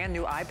your brand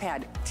new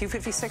iPad.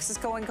 256 is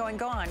going.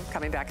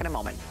 Coming back in a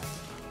moment.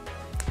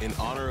 In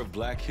honor of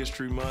Black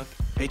History Month,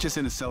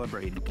 HSN is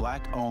celebrating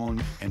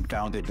Black-owned and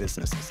founded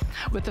businesses.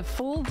 With a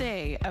full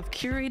day of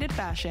curated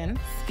fashion,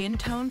 skin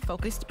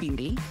tone-focused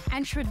beauty,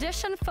 and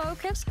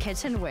tradition-focused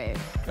kitchenware.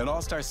 It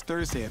all starts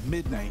Thursday at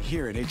midnight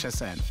here at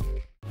HSN.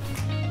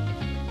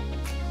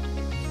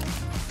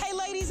 Hey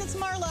ladies, it's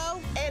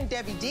Marlo and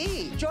Debbie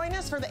D. Join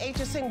us for the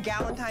HSN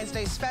Galentine's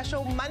Day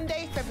special,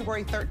 Monday,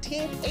 February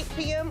 13th, 8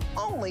 p.m.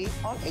 only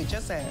on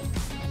HSN.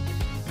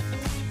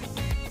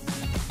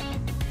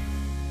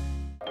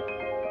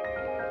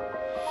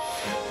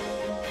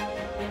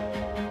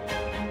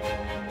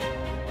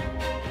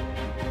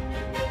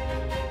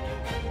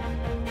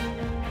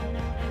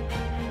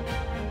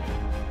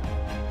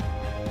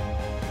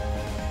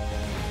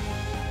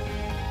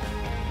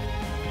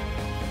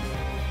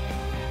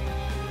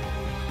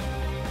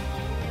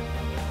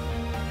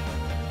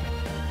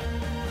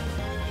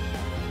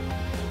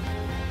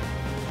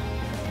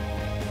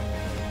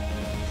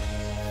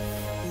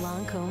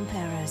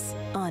 Paris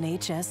on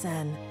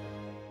HSN.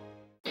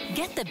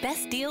 Get the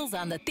best deals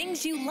on the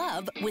things you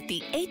love with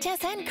the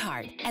HSN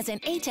card. As an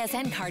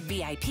HSN card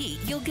VIP,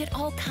 you'll get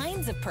all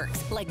kinds of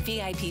perks like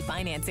VIP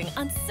financing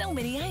on so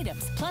many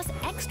items, plus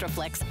extra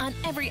flex on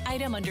every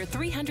item under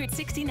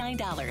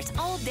 $369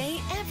 all day,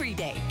 every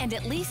day, and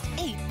at least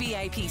 8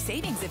 VIP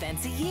savings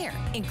events a year.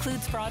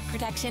 Includes fraud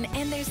protection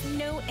and there's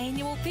no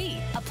annual fee.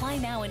 Apply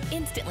now and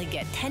instantly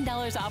get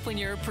 $10 off when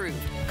you're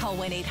approved. Call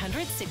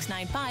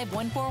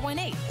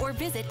 1-800-695-1418 or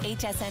visit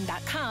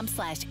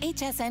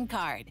hsn.com/HSN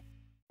card.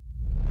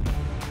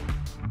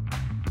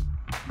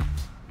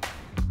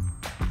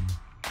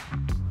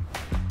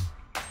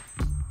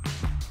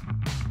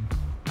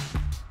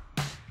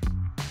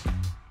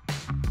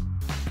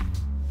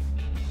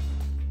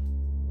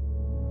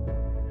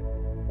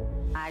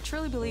 I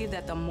truly believe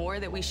that the more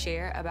that we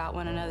share about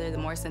one another, the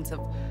more sense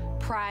of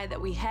pride that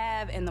we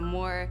have and the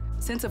more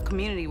sense of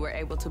community we're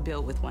able to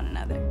build with one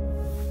another.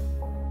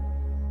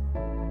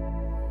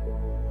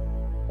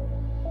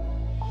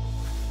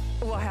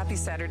 Well, happy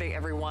Saturday,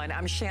 everyone.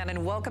 I'm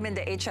Shannon. Welcome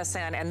into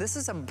HSN, and this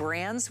is a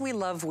Brands We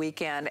Love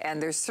weekend,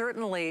 and there's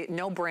certainly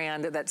no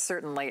brand that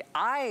certainly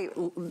I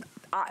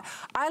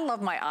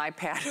love my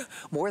iPad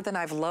more than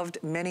I've loved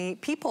many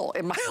people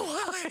in my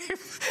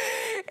life.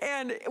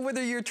 And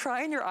whether you're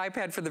trying your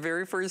iPad for the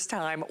very first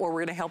time or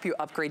we're gonna help you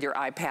upgrade your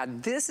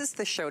iPad, this is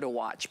the show to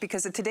watch,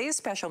 because today's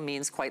special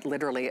means quite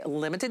literally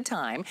limited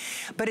time,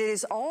 but it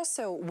is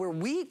also where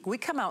we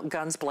come out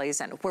guns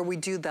blazing, where we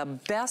do the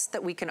best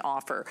that we can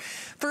offer.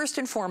 First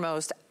and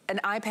foremost,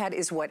 an iPad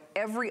is what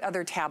every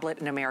other tablet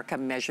in America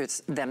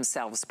measures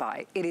themselves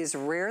by. It is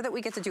rare that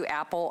we get to do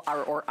Apple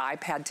or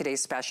iPad Today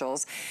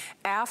specials.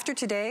 After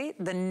today,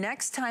 the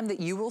next time that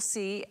you will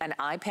see an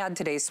iPad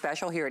Today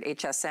special here at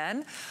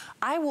HSN,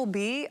 I will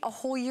be a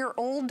whole year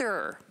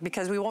older,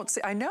 because we won't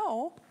see, I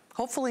know,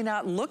 hopefully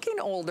not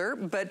looking older,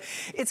 but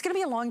it's gonna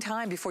be a long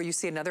time before you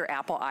see another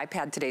Apple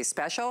iPad Today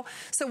special.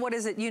 So what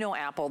is it? You know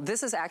Apple,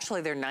 this is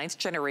actually their 9th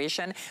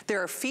generation.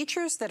 There are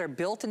features that are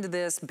built into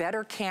this: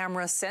 better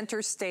camera,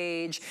 center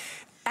stage,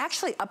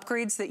 actually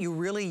upgrades that you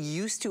really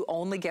used to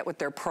only get with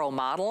their Pro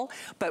model,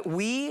 but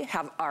we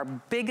have our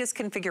biggest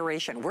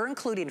configuration. We're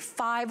including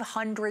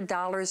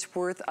 $500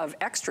 worth of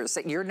extras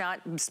that you're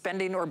not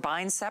spending or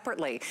buying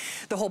separately.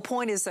 The whole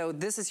point is, though,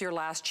 this is your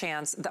last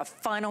chance. The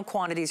final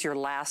quantity is your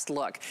last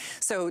look.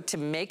 So to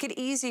make it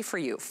easy for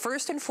you,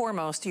 first and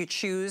foremost, you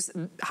choose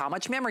how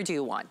much memory do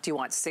you want? Do you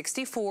want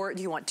 64?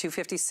 Do you want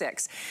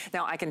 256?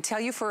 Now, I can tell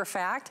you for a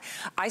fact,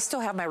 I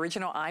still have my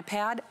original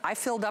iPad. I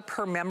filled up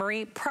her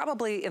memory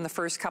probably in the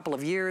first couple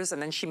of years,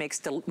 and then she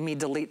makes me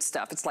delete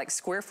stuff. It's like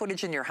square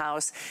footage in your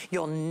house.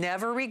 You'll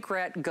never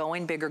regret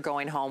going big or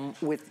going home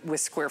with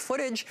square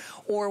footage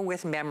or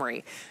with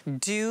memory.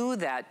 Do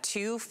that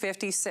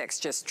 256.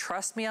 Just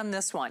trust me on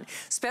this one,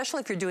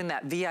 especially if you're doing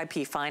that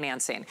VIP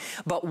financing.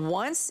 But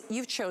once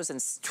you've chosen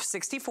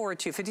 64 or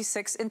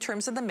 256 in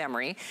terms of the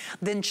memory,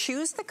 then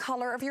choose the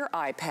color of your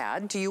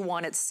iPad. Do you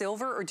want it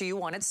silver or do you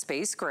want it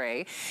space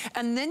gray?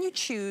 And then you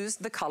choose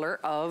the color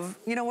of,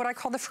 you know, what I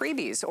call the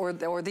freebies or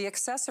the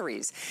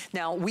accessories.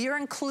 Now, we are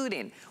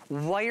including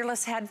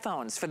wireless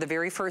headphones for the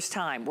very first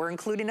time. We're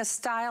including a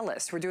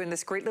stylus. We're doing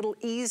this great little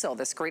easel,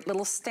 this great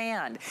little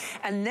stand.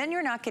 And then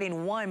you're not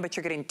getting one, but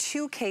you're getting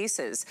two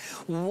cases,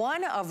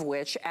 one of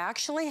which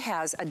actually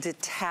has a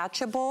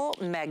detachable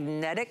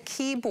magnetic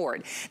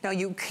keyboard. Now,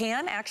 you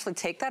can actually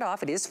take that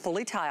off. It is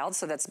fully tiled,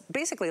 so that's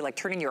basically like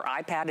turning your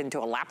iPad into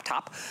a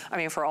laptop, I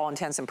mean, for all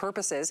intents and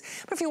purposes.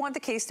 But if you want the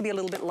case to be a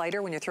little bit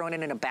lighter when you're throwing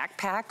it in a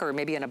backpack or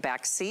maybe in a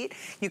back seat,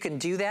 you can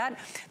do that.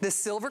 The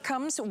silver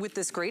comes with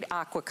this great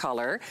aqua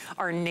color.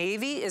 Our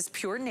navy is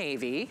pure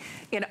navy.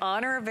 In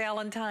honor of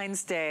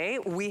Valentine's Day,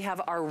 we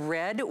have our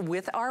red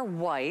with our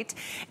white.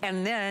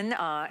 And then,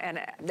 and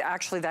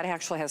actually that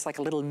actually has like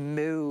a little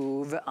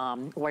move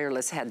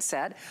wireless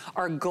headset.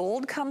 Our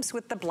gold comes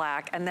with the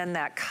black, and then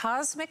that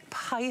cosmic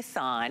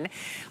python.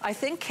 I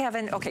think,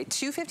 Kevin, okay,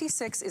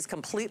 256 is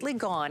completely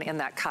gone in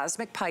that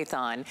cosmic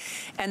python.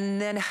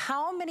 And then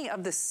how many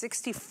of the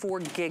 64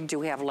 gig do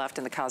we have left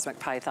in the cosmic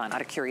python,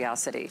 out of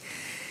curiosity?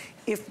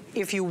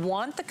 If you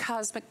want the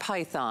cosmic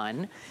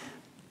python,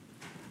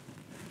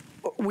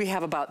 we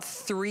have about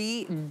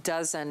 3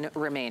 dozen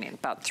remaining,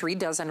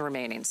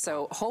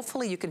 So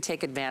hopefully you can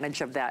take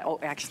advantage of that. Oh,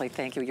 actually,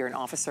 thank you. You're an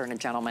officer and a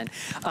gentleman.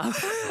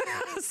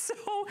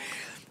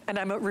 And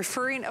I'm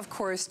referring, of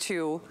course,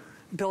 to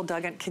Bill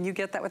Duggan. Can you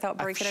get that without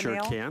breaking a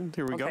nail? I sure can.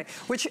 Here we go.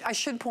 Which I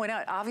should point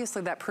out,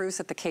 obviously that proves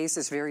that the case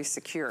is very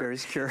secure. Very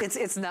secure.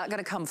 It's not going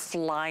to come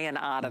flying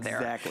out of there.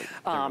 Exactly.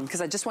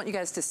 Because I just want you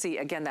guys to see,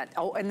 again, that.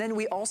 Oh, and then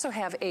we also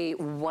have a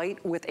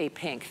white with a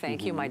pink.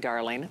 Thank you, my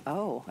darling.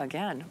 Oh,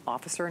 again,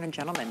 officer and a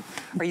gentleman.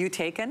 Are you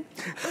taken?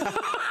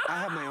 I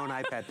have my own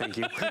iPad, thank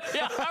you.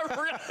 Yeah,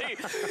 really.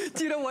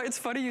 Do you know what? It's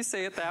funny you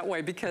say it that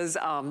way because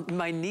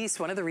my niece,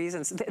 one of the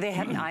reasons, they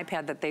had an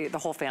iPad that the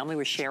whole family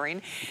was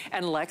sharing,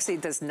 and Lexi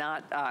does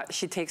not,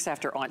 she takes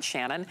after Aunt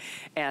Shannon,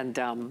 and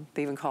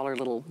they even call her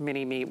little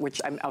mini-me,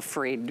 which I'm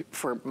afraid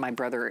for my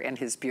brother and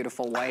his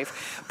beautiful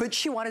wife. But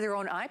she wanted her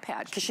own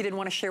iPad because she didn't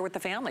want to share with the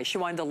family. She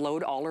wanted to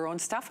load all her own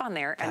stuff on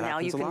there, and now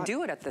you can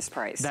do it at this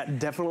price. That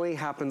definitely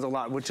happens a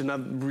lot, which is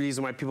another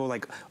reason why people are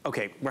like,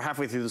 okay, we're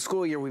halfway through the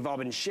school year, we've all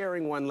been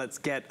sharing one, let's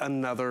get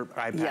another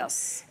iPad.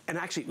 Yes. And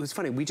actually, it was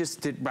funny, we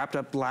just wrapped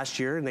up last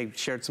year and they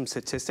shared some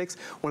statistics.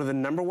 One of the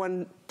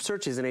 #1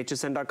 searches in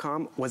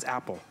hsn.com was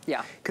Apple.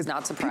 Yeah, because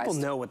not surprised. People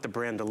know what the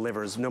brand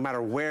delivers, no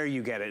matter where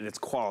you get it, it's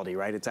quality,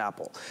 right? It's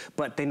Apple.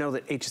 But they know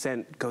that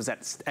HSN goes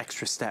that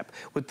extra step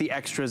with the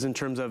extras in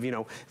terms of,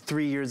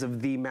 3 years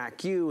of the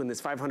Mac U and this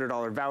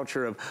 $500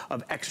 voucher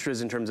of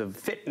extras in terms of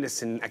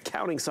fitness and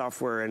accounting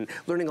software and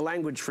learning a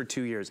language for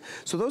 2 years.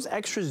 So those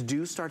extras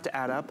do start to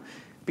add up,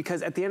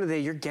 because at the end of the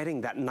day, you're getting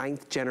that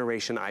 9th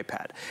generation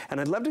iPad. And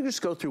I'd love to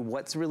just go through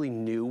what's really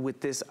new with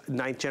this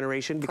 9th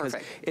generation, because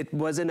it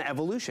was an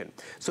evolution.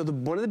 So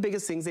one of the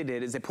biggest things they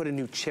did is they put a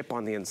new chip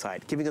on the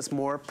inside, giving us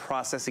more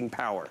processing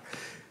power.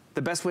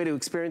 The best way to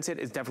experience it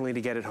is definitely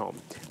to get it home.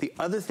 The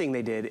other thing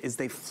they did is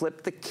they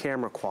flipped the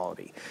camera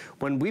quality.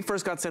 When we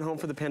first got sent home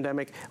for the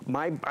pandemic,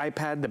 my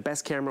iPad, the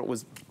best camera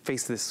was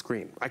face this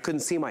screen. I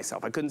couldn't see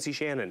myself, I couldn't see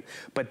Shannon,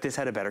 but this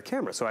had a better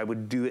camera, so I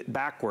would do it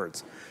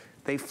backwards.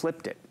 They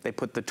flipped it. They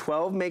put the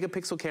 12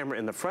 megapixel camera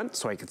in the front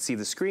so I could see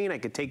the screen, I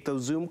could take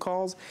those Zoom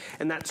calls,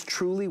 and that's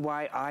truly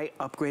why I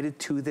upgraded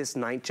to this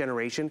 9th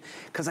generation,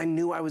 because I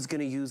knew I was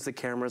gonna use the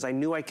cameras. I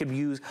knew I could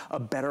use a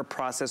better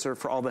processor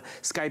for all the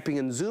Skyping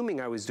and Zooming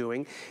I was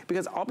doing,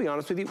 because I'll be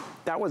honest with you,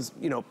 that was,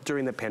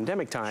 during the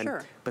pandemic time.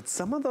 Sure. But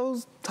some of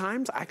those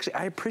times, actually,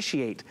 I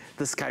appreciate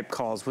the Skype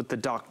calls with the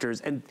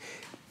doctors, and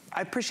I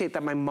appreciate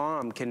that my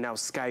mom can now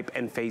Skype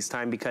and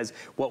FaceTime, because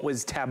what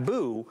was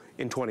taboo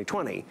in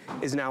 2020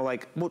 is now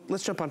like, well,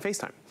 let's jump on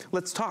FaceTime.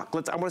 Let's talk.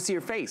 I want to see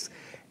your face.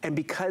 And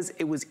because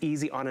it was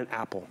easy on an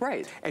Apple.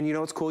 Right. And you know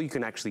what's cool? You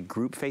can actually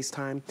group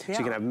FaceTime. Yeah. So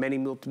you can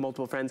have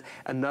multiple friends.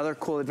 Another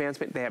cool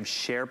advancement, they have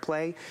Share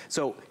Play.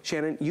 So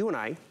Shannon, you and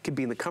I could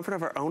be in the comfort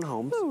of our own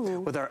homes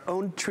with our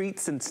own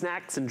treats and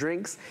snacks and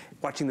drinks,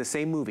 watching the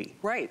same movie.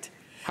 Right.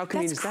 How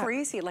convenient is that? That's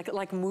crazy.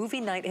 Like movie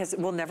night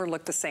will never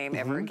look the same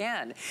ever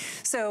again.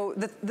 So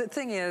the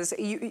thing is,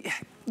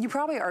 you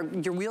probably are,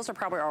 your wheels are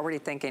probably already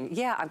thinking,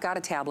 yeah, I've got a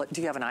tablet. Do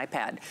you have an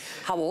iPad?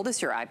 How old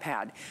is your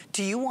iPad?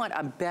 Do you want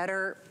a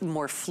better,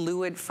 more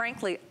fluid,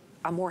 frankly,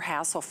 a more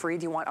hassle-free?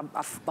 Do you want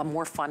a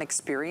more fun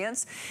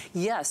experience?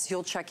 Yes,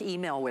 you'll check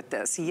email with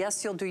this.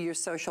 Yes, you'll do your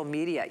social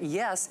media.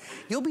 Yes,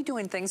 you'll be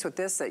doing things with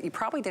this that you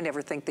probably didn't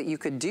ever think that you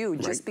could do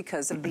just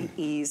because of the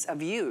ease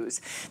of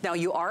use. Now,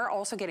 you are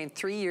also getting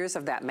 3 years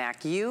of that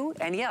Mac U,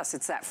 and yes,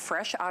 it's that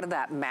fresh out of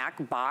that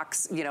Mac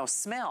box, you know,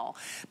 smell.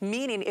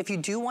 Meaning, if you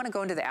do want to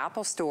go into the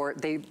Apple store,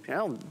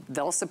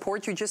 they'll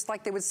support you just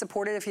like they would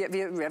support it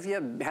if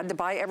you had to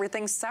buy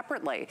everything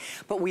separately.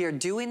 But we are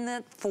doing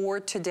that for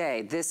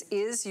today. This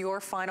is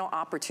your final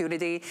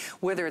opportunity,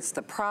 whether it's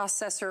the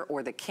processor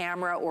or the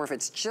camera, or if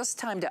it's just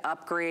time to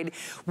upgrade.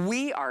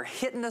 We are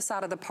hitting this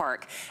out of the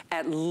park.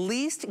 At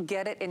least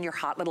get it in your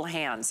hot little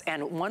hands.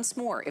 And once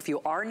more, if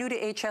you are new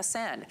to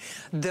HSN,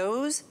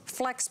 those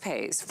flex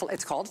pays,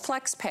 it's called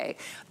flex pay,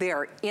 they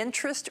are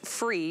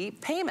interest-free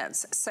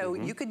payments. So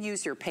you could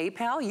use your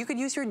PayPal, you could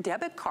use your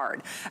debit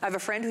card. I have a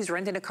friend who's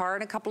renting a car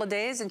in a couple of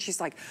days, and she's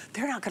like,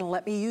 they're not gonna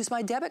let me use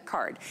my debit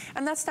card.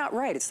 And that's not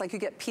right. It's like you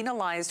get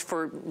penalized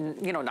for,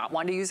 you know, not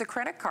wanting to use a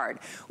credit card.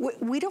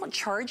 We don't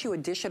charge you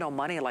additional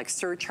money like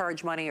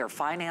surcharge money or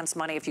finance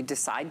money if you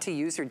decide to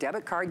use your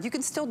debit card. You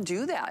can still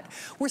do that.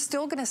 We're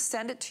still gonna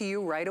send it to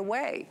you right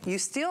away. You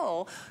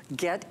still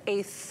get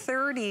a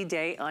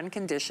 30-day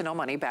unconditional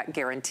money back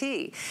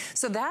guarantee.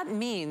 So that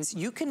means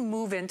you can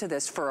move into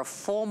this for a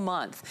full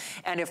month.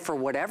 And if for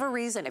whatever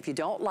reason, if you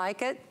don't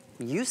like it,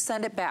 you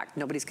send it back.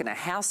 Nobody's gonna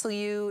hassle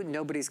you.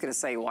 Nobody's gonna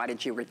say, why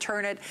did you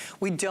return it?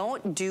 We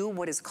don't do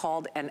what is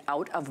called an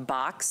out of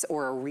box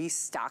or a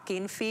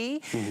restocking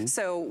fee.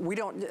 So we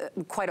don't,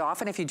 quite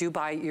often if you do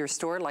buy your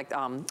store, like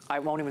I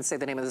won't even say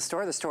the name of the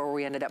store where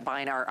we ended up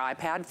buying our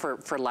iPad for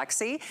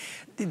Lexi,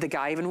 the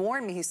guy even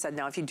warned me. He said,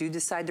 now if you do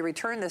decide to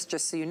return this,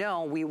 just so you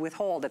know, we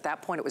withhold. At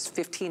that point it was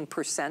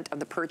 15% of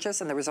the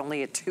purchase and there was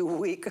only a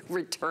 2-week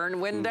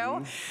return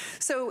window.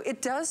 So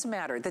it does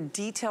matter. The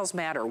details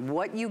matter.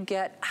 What you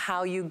get,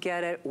 how you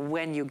get it,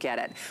 when you get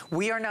it.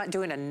 We are not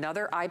doing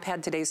another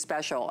iPad Today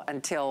special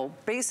until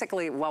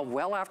basically,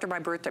 well after my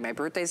birthday. My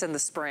birthday's in the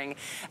spring.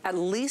 At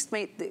least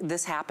make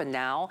this happen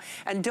now.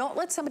 And don't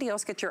let somebody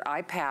else get your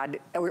iPad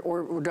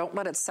or don't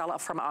let it sell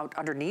out from out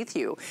underneath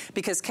you.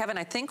 Because Kevin,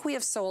 I think we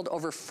have sold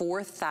over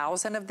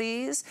 4,000 of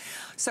these.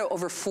 So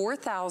over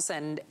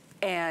 4,000,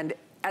 and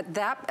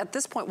at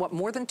this point, what,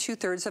 more than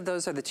 2/3 of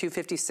those are the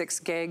 256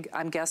 gig,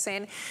 I'm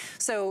guessing.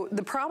 So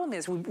the problem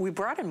is we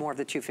brought in more of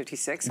the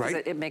 256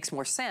 because it makes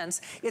more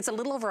sense. It's a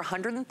little over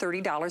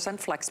 $130 on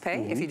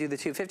FlexPay if you do the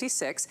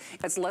 256.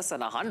 It's less than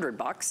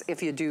 $100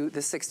 if you do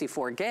the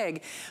 64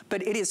 gig.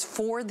 But it is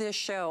for this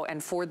show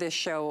and for this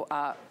show.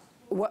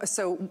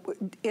 So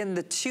in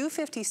the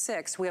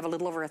 256, we have a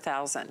little over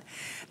 1,000.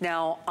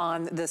 Now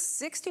on the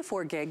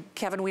 64 gig,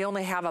 Kevin, we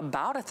only have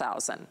about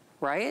 1,000,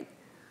 right?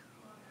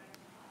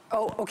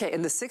 Oh, okay,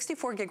 in the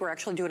 64 gig, we're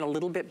actually doing a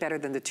little bit better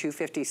than the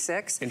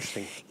 256.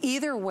 Interesting.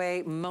 Either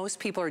way, most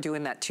people are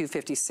doing that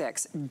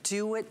 256.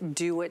 Do it,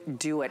 do it,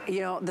 do it.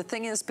 You know, the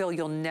thing is, Bill,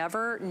 you'll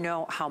never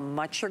know how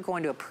much you're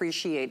going to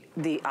appreciate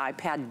the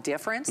iPad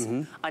difference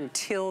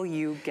until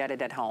you get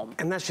it at home.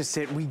 And that's just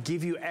it. We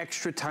give you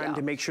extra time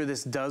to make sure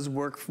this does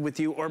work with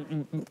you, or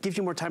gives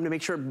you more time to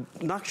make sure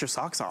it knocks your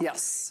socks off.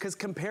 Yes. Because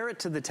compare it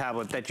to the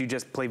tablet that you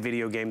just play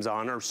video games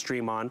on or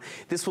stream on.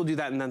 This will do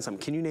that and then some.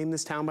 Can you name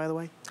this town, by the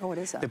way? Oh, what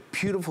is that? The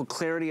beautiful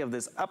clarity of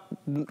this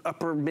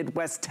upper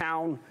Midwest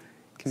town.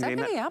 Is that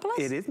Minneapolis?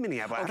 It is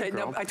Minneapolis. Okay,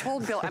 no, I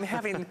told Bill I'm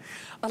having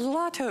a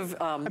lot of...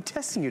 I'm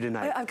testing you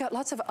tonight. I've got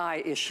lots of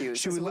eye issues.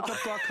 Should we look up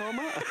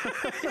glaucoma?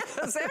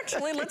 Yes,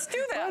 actually, let's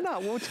do that.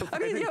 Why not? I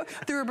mean, you know,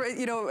 there were,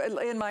 you know,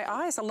 in my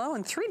eyes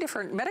alone, 3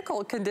 different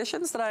medical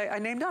conditions that I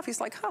named off. He's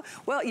like, huh.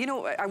 Well, you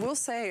know, I will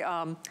say,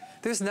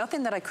 there's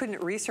nothing that I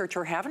couldn't research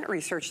or haven't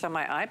researched on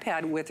my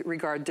iPad with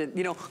regard to,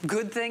 you know,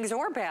 good things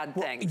or bad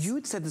things. You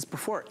had said this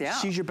before. Yeah.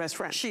 She's your best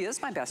friend. She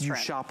is my best friend.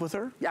 You shop with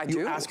her? Yeah, I do.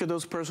 You ask her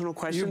those personal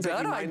questions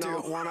that you might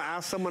not want to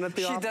ask someone at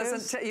the office? She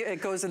doesn't tell you,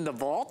 it goes in the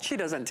vault. She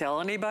doesn't tell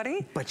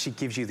anybody. But she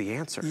gives you the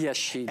answer. Yes,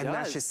 she does. And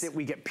that's just it.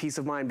 We get peace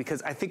of mind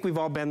because I think we've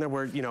all been there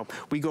where, you know,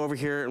 we go over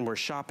here and we're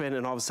shopping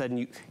and all of a sudden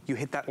you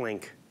hit that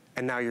link.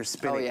 And now you're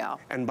spinning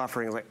and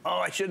buffering. It's like, oh,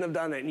 I shouldn't have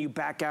done it. And you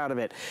back out of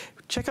it.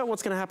 Check out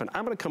what's going to happen.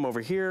 I'm going to come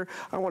over here.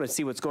 I want to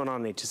see what's going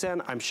on in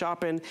HSN. I'm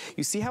shopping.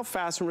 You see how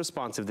fast and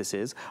responsive this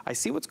is. I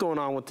see what's going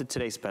on with the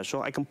Today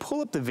Special. I can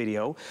pull up the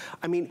video.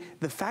 I mean,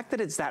 the fact that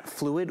it's that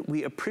fluid,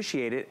 we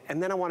appreciate it.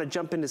 And then I want to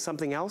jump into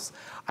something else.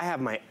 I have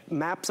my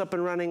maps up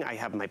and running. I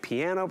have my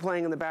piano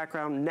playing in the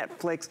background,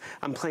 Netflix.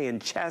 I'm playing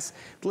chess.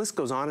 The list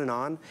goes on and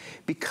on.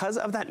 Because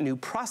of that new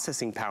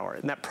processing power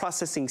and that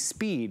processing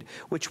speed,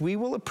 which we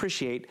will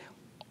appreciate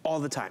all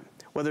the time,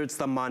 whether it's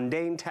the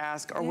mundane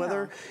task or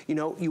whether, you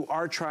know, you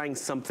are trying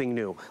something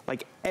new,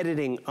 like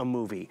editing a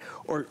movie.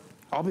 Or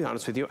I'll be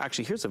honest with you,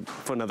 actually, here's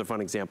another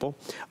fun example.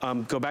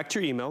 Go back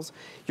to your emails.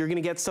 You're gonna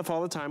get stuff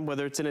all the time,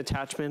 whether it's an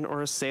attachment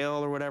or a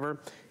sale or whatever.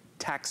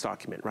 Tax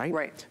document, right?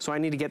 Right. So I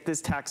need to get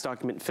this tax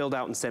document filled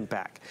out and sent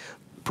back.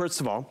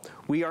 First of all,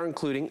 we are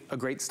including a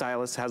great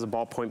stylus, has a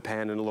ballpoint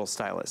pen and a little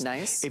stylus.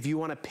 Nice. If you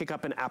want to pick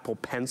up an Apple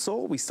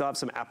Pencil, we still have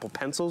some Apple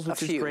Pencils,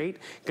 which is great.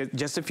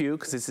 Just a few,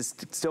 because this is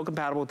still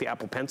compatible with the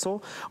Apple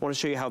Pencil. I want to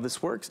show you how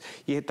this works.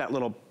 You hit that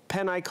little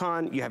pen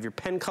icon, you have your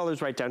pen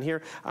colors right down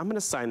here. I'm going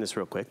to sign this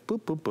real quick.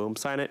 Boop, boop, boom,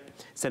 sign it,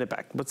 send it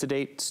back. What's the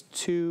date? It's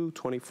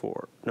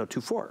 2/24. No,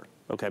 2/4.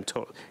 Okay, I'm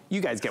total. You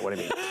guys get what I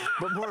mean.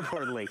 But more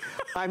importantly,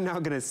 I'm now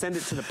gonna send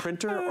it to the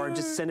printer or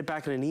just send it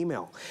back in an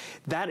email.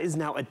 That is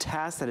now a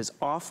task that is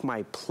off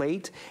my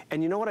plate.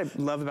 And you know what I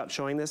love about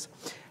showing this?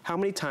 How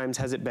many times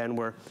has it been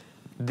where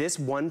this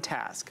one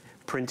task,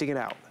 printing it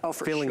out,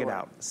 filling it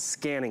out,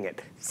 scanning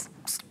it,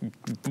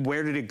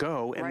 where did it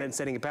go, and then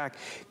sending it back,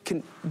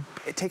 can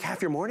take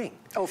half your morning.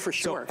 Oh, for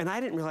sure. So, and I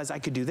didn't realize I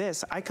could do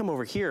this. I come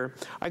over here,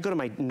 I go to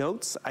my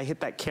notes, I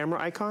hit that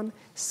camera icon,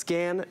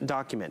 scan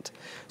document.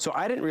 So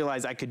I didn't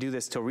realize I could do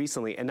this till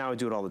recently, and now I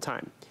do it all the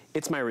time.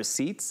 It's my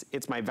receipts,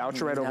 it's my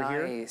voucher right over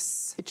here.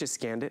 It just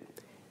scanned it.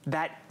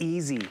 That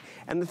easy.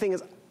 And the thing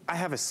is, I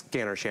have a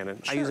scanner,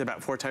 Shannon. I use it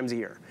about 4 times a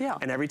year. Yeah.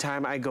 And every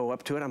time I go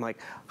up to it, I'm like,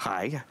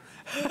 hi,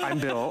 I'm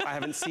Bill. I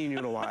haven't seen you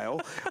in a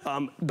while.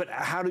 But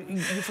how do you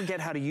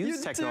forget how to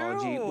use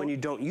technology when you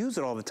don't use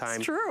it all the time?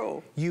 It's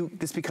true.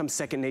 This becomes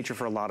second nature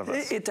for a lot of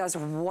us. It does.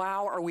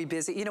 Wow, are we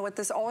busy? You know what?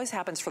 This always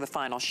happens for the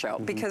final show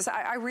because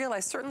I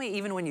realize certainly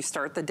even when you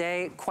start the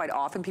day, quite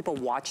often people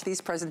watch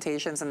these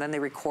presentations and then they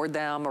record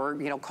them or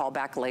call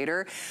back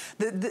later.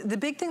 The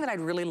big thing that I'd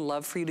really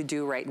love for you to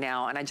do right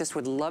now, and I just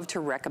would love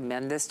to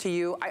recommend this to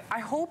you.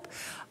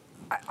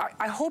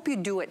 I hope you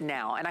do it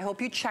now, and I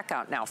hope you check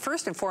out now.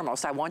 First and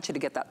foremost, I want you to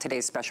get that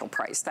today's special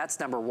price. That's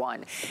number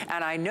one.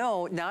 And I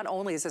know not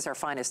only is this our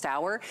finest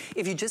hour,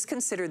 if you just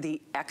consider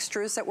the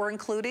extras that we're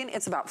including,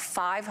 it's about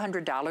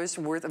 $500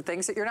 worth of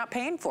things that you're not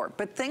paying for,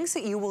 but things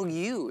that you will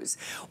use.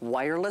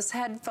 Wireless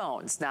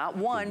headphones, not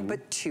one,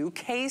 but 2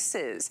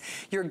 cases.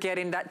 You're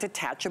getting that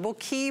detachable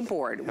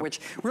keyboard, which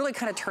really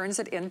kind of turns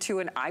it into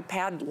an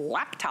iPad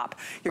laptop.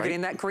 You're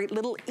getting that great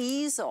little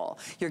easel.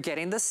 You're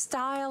getting the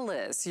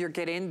stylus. You're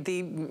getting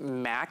the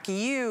Mac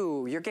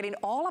U. You're getting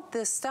all of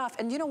this stuff.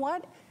 And you know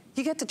what?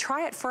 You get to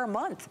try it for a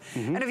month.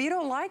 And if you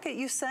don't like it,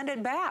 you send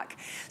it back.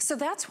 So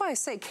that's why I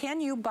say,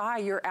 can you buy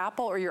your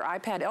Apple or your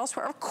iPad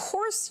elsewhere? Of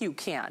course you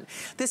can.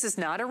 This is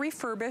not a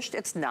refurbished,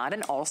 it's not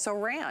an also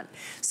ran.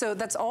 So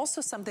that's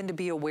also something to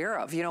be aware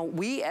of.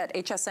 We at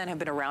HSN have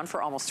been around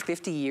for almost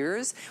 50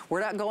 years.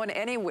 We're not going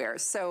anywhere.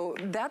 So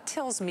that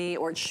tells me,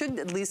 or it should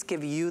at least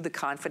give you the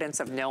confidence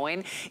of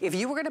knowing, if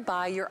you were gonna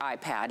buy your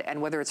iPad,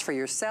 and whether it's for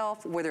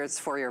yourself, whether it's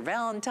for your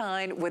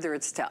Valentine, whether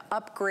it's to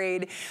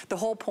upgrade, the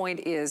whole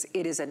point is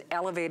it is an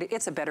elevated,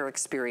 it's a better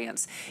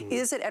experience.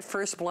 Is it at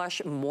first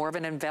blush more of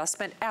an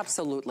investment?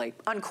 Absolutely,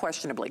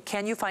 unquestionably.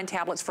 Can you find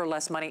tablets for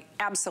less money?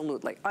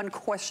 Absolutely,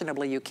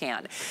 unquestionably you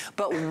can.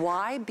 But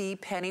why be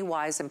penny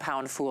wise and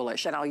pound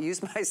foolish? And I'll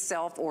use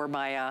myself or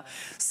my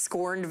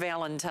scorned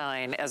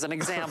Valentine as an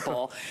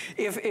example.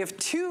 If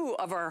 2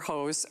 of our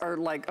hosts are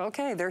like,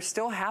 okay, they're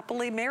still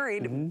happily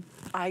married,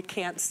 I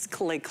can't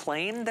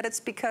claim that it's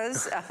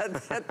because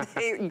that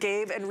they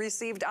gave and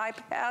received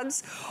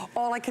iPads.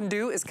 All I can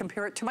do is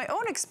compare it to my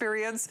own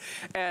experience,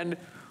 and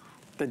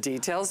the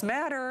details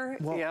matter,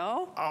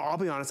 I'll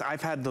be honest,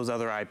 I've had those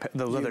other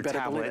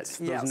tablets,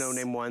 those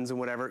no-name ones and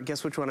whatever.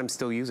 Guess which one I'm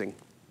still using?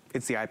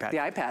 It's the iPad. The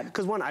iPad.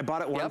 Because one, I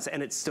bought it once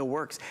and it still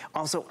works.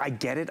 Also, I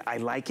get it, I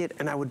like it,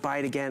 and I would buy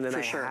it again, and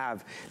I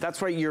have.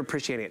 That's why you're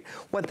appreciating it.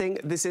 One thing,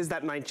 this is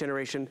that 9th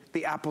generation.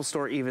 The Apple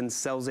Store even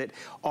sells it.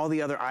 All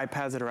the other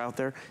iPads that are out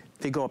there,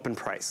 they go up in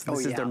price.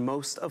 This is their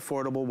most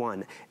affordable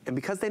one. And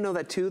because they know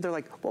that too, they're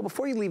like, well,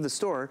 before you leave the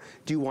store,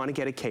 do you want to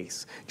get a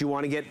case? Do you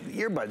want to get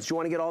earbuds? Do you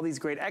want to get all these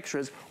great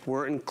extras?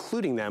 We're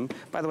including them.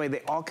 By the way,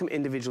 they all come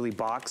individually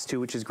boxed too,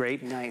 which is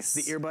great. Nice.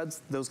 The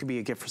earbuds, those could be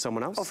a gift for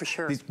someone else. Oh, for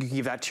sure. You can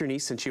give that to your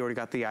niece since she already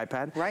got the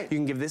iPad. Right. You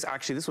can give this,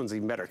 actually this one's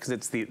even better because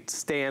it's the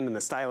stand and the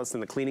stylus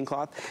and the cleaning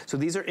cloth. So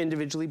these are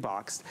individually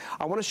boxed.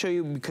 I want to show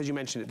you, because you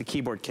mentioned it, the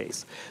keyboard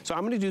case. So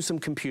I'm going to do some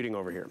computing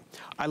over here.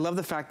 I love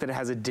the fact that it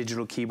has a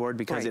digital keyboard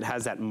because it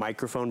has that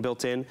microphone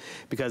built in,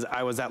 because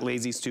I was that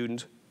lazy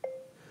student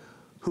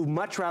who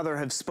much rather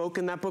have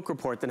spoken that book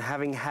report than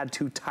having had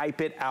to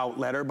type it out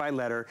letter by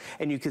letter,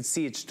 and you could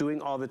see it's doing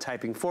all the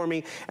typing for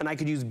me, and I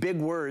could use big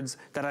words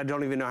that I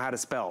don't even know how to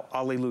spell.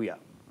 Alleluia.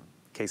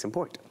 Case in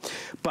point.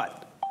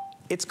 But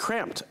it's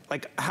cramped.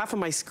 Like half of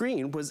my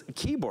screen was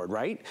keyboard,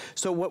 right?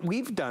 So what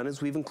we've done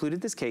is we've included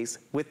this case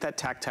with that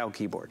tactile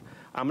keyboard.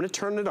 I'm gonna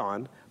turn it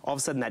on. All of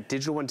a sudden that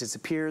digital one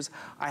disappears.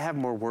 I have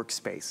more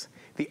workspace.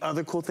 The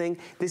other cool thing,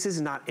 this is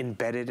not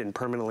embedded and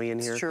permanently in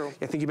here. It's true.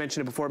 I think you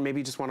mentioned it before, maybe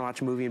you just want to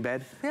watch a movie in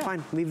bed.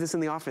 Fine, leave this in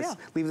the office.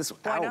 Leave this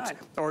out. not?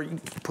 Or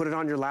put it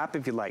on your lap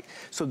if you like.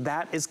 So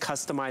that is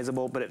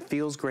customizable, but it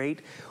feels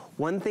great.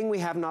 One thing we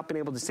have not been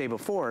able to say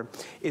before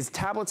is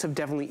tablets have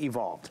definitely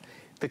evolved.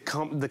 The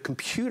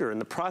computer and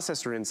the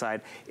processor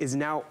inside is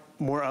now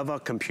more of a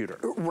computer.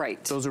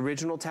 Right. Those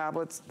original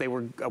tablets, they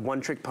were a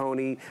one-trick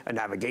pony, a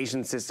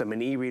navigation system,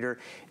 an e-reader.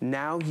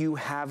 Now you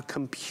have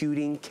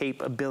computing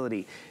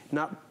capability.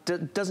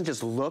 Doesn't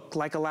just look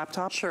like a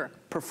laptop. Sure.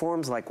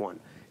 Performs like one.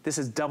 This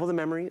is double the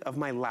memory of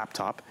my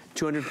laptop,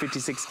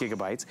 256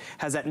 gigabytes,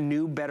 has that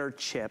new, better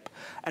chip.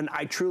 And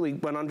I truly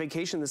went on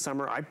vacation this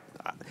summer.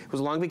 It was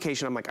a long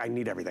vacation. I'm like, I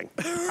need everything.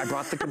 I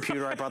brought the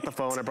computer, I brought the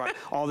phone, I brought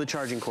all the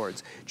charging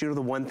cords. Do you know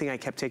the one thing I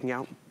kept taking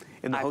out?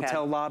 In the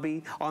hotel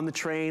lobby, on the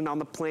train, on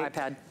the plane?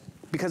 iPad.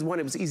 Because one,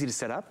 it was easy to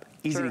set up,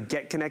 easy to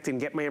get connected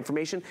and get my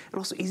information, and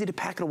also easy to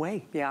pack it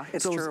away. Yeah,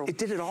 it's true. It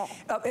did it all.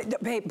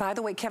 Hey, by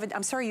the way, Kevin,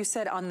 I'm sorry you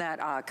said on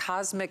that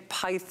cosmic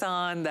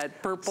python,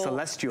 that purple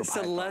celestial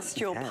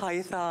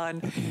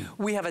python,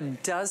 we have a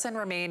dozen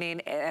remaining,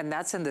 and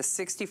that's in the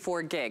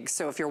 64 gigs.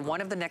 So if you're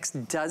one of the next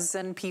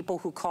dozen people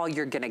who call,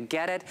 you're gonna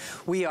get it.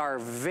 We are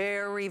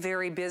very,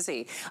 very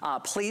busy.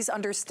 Please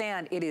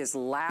understand, it is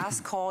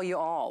last call you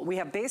all. We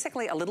have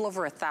basically a little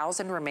over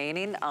 1,000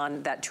 remaining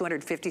on that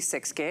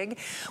 256 gig,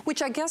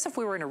 which I guess if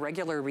we were in a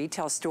regular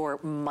retail store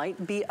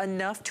might be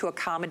enough to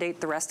accommodate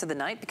the rest of the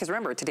night, because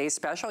remember, today's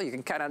special, you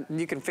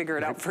can figure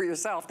it out for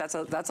yourself. That's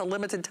a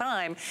limited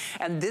time,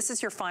 and this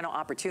is your final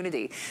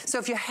opportunity. So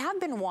if you have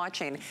been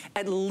watching,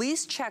 at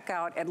least check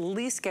out, at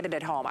least get it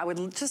at home. I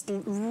would just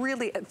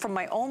really, from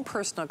my own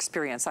personal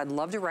experience, I'd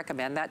love to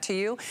recommend that to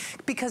you,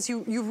 because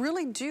you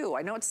really do.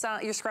 I know it's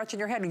you're scratching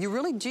your head. You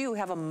really do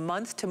have a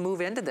month to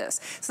move into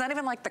this. It's not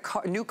even like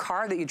the new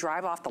car that you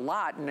drive off the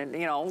lot and,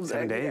 you know,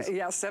 7 days.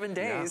 Yeah, 7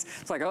 days.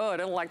 Yeah. It's like, oh, I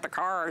didn't like the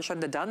car, I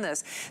shouldn't have done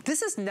this.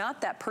 This is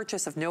not that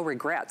purchase of no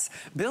regrets.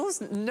 Bill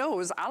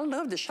knows I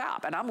love to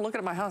shop, and I'm looking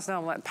at my house now,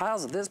 I'm like,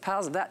 piles of this,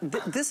 piles of that.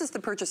 This is the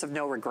purchase of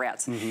no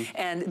regrets.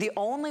 And the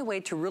only way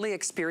to really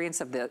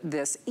experience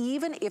this,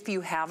 even if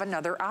you have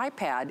another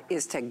iPad,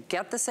 is to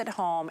get this at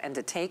home and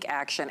to take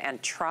action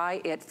and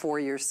try it for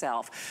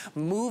yourself.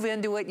 Move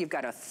into it. You've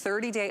got a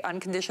 30-day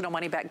unconditional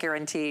money-back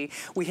guarantee.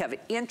 We have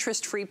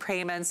interest-free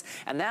payments,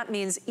 and that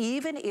means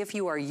even if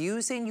you are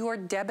using your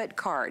debit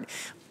card.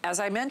 As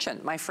I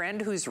mentioned, my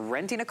friend who's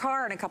renting a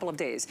car in a couple of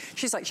days,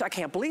 she's like, I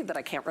can't believe that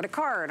I can't rent a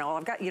car, and all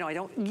I've got, you know, I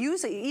don't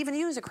even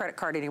use a credit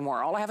card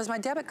anymore. All I have is my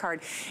debit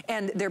card,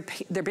 and they're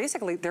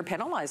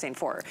penalizing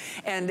for her.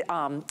 And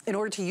in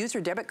order to use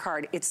your debit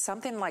card, it's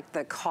something like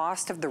the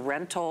cost of the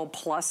rental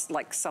plus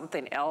like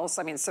something else.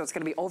 I mean, so it's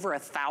going to be over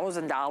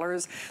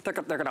 $1,000. They're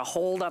going to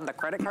hold on the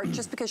credit card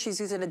just because she's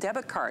using a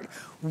debit card.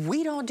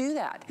 We don't do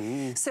that.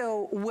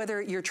 So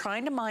whether you're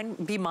trying to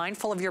be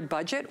mindful of your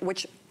budget,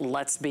 which,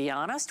 let's be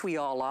honest, we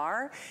all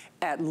are,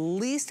 at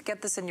least get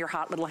this in your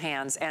hot little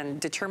hands and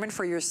determine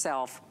for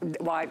yourself.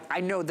 Well, I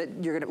know that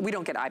we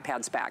don't get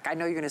iPads back. I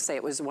know you're gonna say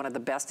it was one of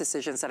the best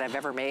decisions that I've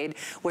ever made,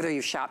 whether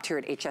you shopped here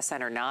at HSN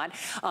or not.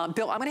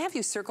 Bill, I'm gonna have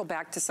you circle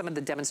back to some of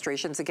the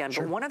demonstrations again,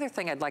 but one other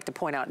thing I'd like to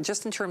point out,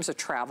 just in terms of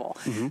travel,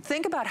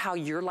 think about how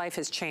your life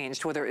has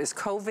changed, whether it is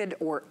COVID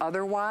or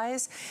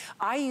otherwise.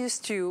 I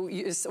used to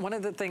use, one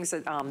of the things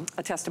that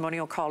a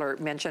testimonial caller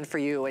mentioned for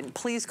you, and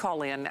please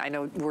call in, I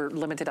know we're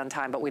limited on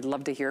time, but we'd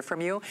love to hear from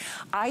you.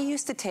 I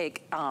used to take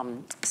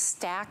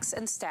stacks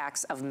and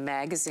stacks of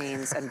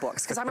magazines and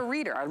books, because I'm a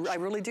reader. I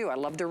really do. I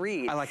love to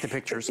read. I like the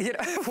pictures. You know,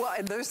 well,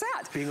 and there's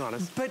that. Being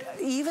honest. But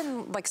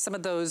even like some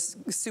of those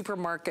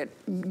supermarket,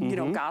 you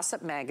know,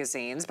 gossip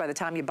magazines, by the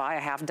time you buy a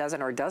half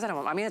dozen or a dozen of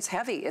them, I mean, it's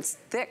heavy, it's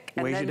thick.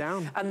 And weighs you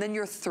down. And then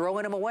you're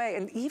throwing them away.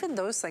 And even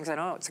those things, I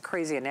know it's a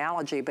crazy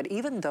analogy, but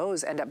even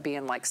those end up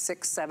being like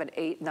 6, 7,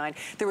 8, 9.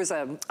 There was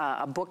a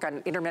book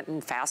on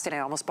intermittent fasting I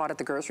almost bought at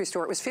the grocery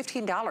store. It was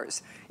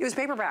 $15. It was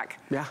paperback.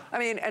 Yeah. I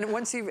mean, and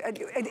once you,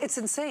 it's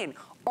insane.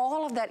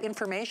 All of that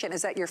information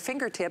is at your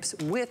fingertips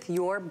with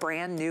your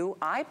brand new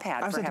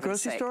iPad. I was at the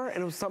grocery store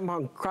and it was something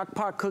on crock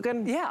pot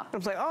cooking. Yeah. I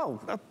was like, oh,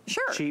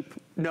 sure. Cheap.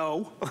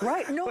 No.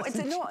 Right. No, it's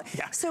no.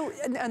 Yeah. So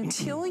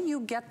until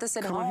you get this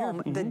at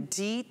home, the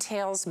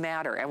details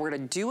matter. And we're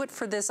going to do it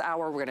for this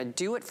hour. We're going to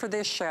do it for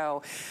this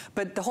show.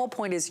 But the whole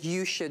point is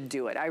you should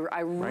do it.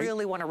 I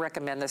really want to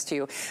recommend this to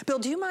you. Bill,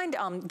 do you mind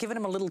giving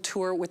them a little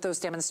tour with those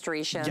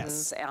demonstrations?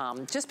 Yes.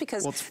 Just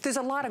because there's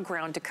a lot of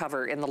ground to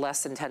cover in the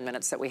less than 10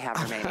 minutes that we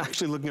have remaining. I'm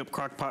actually looking up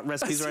crock pot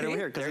recipes right over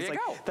here. There it's you like,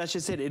 go. That's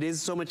just it. It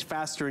is so much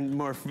faster and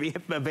more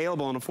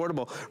available and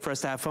affordable for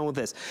us to have fun with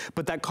this.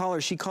 But that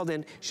caller, she called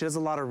in, she does a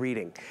lot of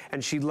reading.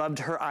 And she loved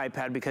her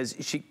iPad because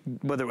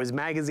whether it was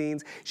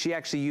magazines, she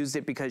actually used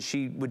it because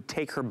she would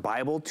take her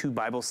Bible to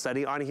Bible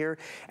study on here,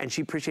 and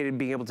she appreciated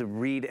being able to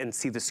read and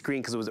see the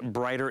screen because it was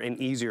brighter and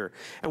easier.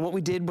 And what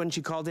we did when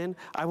she called in,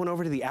 I went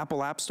over to the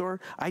Apple App Store,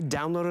 I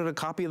downloaded a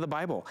copy of the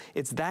Bible.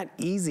 It's that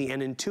easy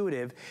and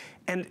intuitive.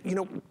 And you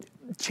know,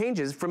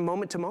 changes from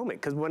moment to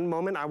moment, because one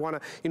moment I want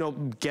to, you know,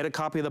 get a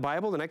copy of the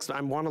Bible, the next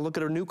I want to look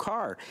at a new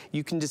car.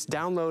 You can just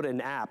download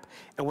an app.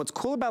 And what's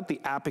cool about the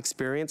app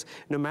experience,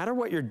 no matter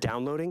what you're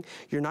downloading,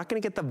 you're not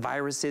going to get the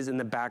viruses in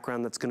the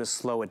background that's going to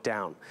slow it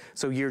down.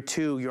 So year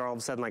 2, you're all of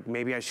a sudden like,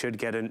 maybe I should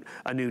get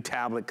a new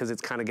tablet because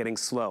it's kind of getting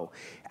slow.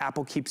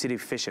 Apple keeps it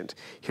efficient.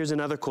 Here's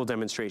another cool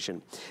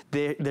demonstration.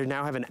 They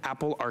now have an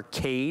Apple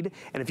Arcade,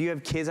 and if you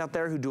have kids out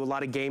there who do a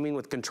lot of gaming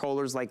with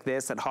controllers like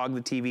this that hog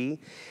the TV,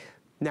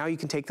 now you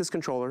can take this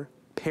controller,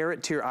 pair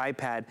it to your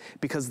iPad,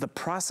 because the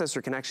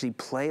processor can actually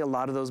play a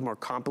lot of those more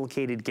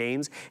complicated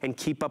games and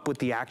keep up with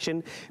the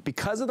action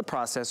because of the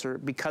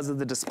processor, because of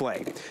the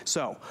display.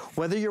 So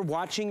whether you're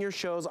watching your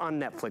shows on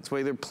Netflix,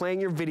 whether you're playing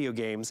your video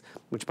games,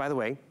 which by the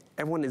way,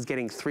 everyone is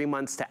getting 3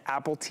 months to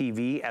Apple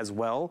TV as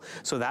well.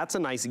 So that's a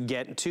nice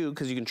get too,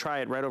 because you can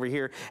try it right over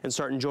here and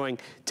start enjoying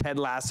Ted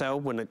Lasso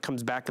when it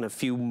comes back in a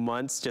few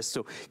months, just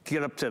to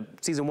get up to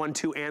season 1,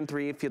 2, and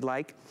 3 if you'd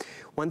like.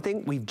 One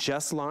thing we've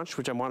just launched,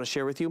 which I want to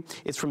share with you,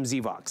 is from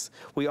Zvox.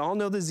 We all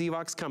know the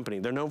Zvox company.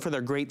 They're known for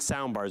their great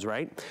sound bars,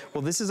 right?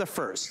 Well, this is a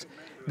first.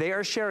 They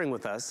are sharing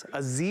with us a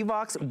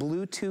Zvox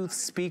Bluetooth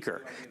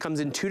speaker.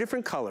 Comes in 2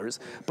 different colors,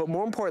 but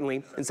more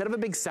importantly, instead of a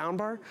big sound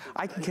bar,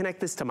 I can connect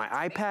this to my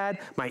iPad,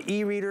 my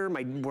e-reader,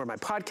 where my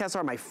podcasts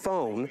are, my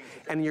phone,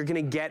 and you're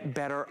gonna get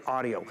better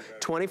audio.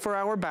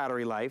 24-hour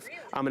battery life.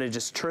 I'm gonna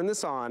just turn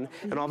this on,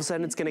 and all of a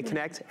sudden it's gonna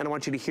connect, and I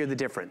want you to hear the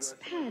difference.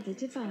 Pair the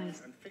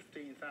device.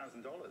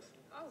 $15,000.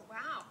 Oh,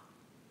 wow.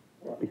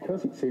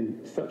 Because it's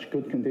in such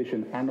good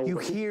condition and you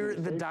hear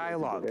the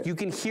dialogue. You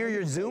can hear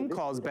your Zoom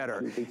calls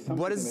better.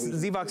 What is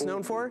Zvox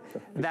known for?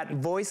 That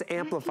voice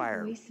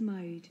amplifier. Voice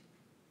mode.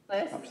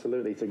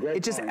 Absolutely, it's a great.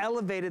 It just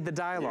elevated the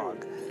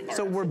dialogue.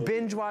 So we're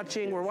binge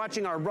watching, we're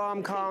watching our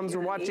rom-coms,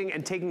 we're watching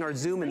and taking our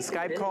Zoom and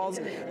Skype calls.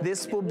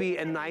 This will be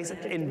a nice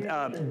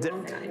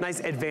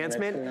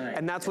advancement,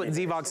 and that's what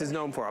Zvox is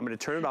known for. I'm gonna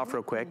turn it off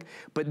real quick,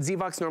 but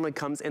Zvox normally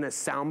comes in a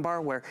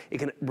soundbar where it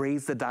can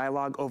raise the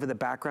dialogue over the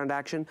background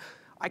action.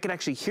 I could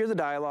actually hear the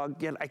dialogue,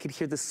 yet I could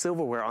hear the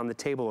silverware on the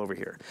table over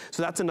here.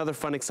 So that's another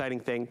fun, exciting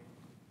thing.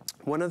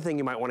 One other thing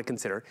you might want to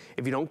consider,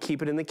 if you don't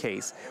keep it in the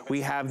case,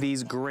 we have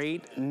these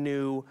great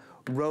new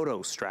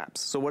Roto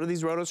straps. So what are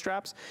these Roto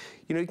straps?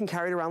 You know, you can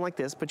carry it around like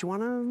this, but you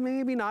want to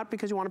maybe not,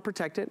 because you want to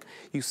protect it.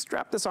 You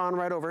strap this on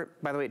right over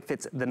it. By the way, it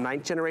fits the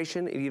 9th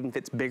generation. It even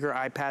fits bigger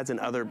iPads and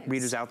other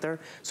readers out there.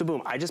 So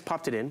boom, I just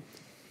popped it in.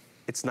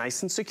 It's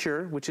nice and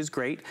secure, which is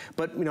great,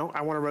 but you know,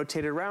 I want to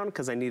rotate it around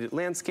because I need it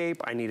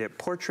landscape, I need it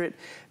portrait.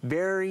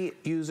 Very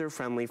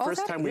user-friendly.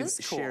 First time we've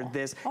shared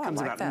this. Comes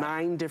about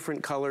 9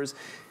 different colors.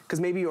 Because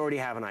maybe you already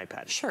have an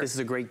iPad. Sure. This is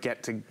a great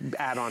get to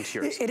add on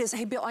to yours. It is.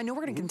 Hey, Bill, I know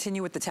we're going to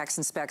continue with the text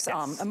and specs.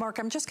 Yes. Mark,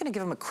 I'm just going to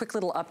give him a quick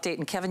little update,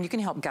 and Kevin, you can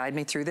help guide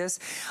me through this.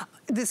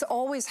 This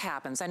always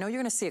happens. I know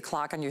you're going to see a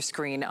clock on your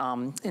screen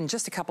in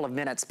just a couple of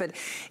minutes,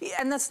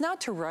 and that's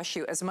not to rush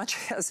you as much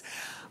as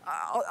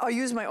I'll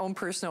use my own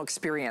personal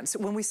experience.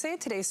 When we say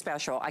today's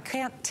special, I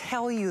can't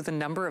tell you the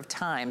number of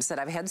times that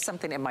I've had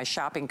something in my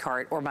shopping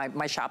cart or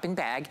my shopping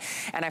bag,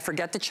 and I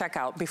forget to check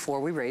out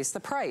before we raise the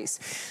price.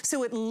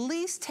 So at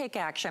least take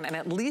action and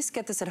at least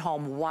get this at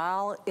home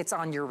while it's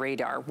on your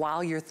radar,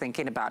 while you're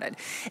thinking about it.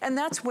 And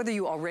that's whether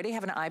you already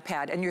have an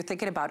iPad and you're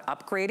thinking about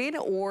upgrading,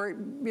 or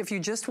if you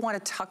just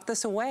want to tuck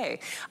this away.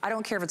 I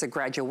don't care if it's a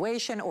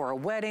graduation or a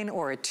wedding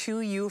or a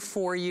to you,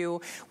 for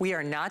you. We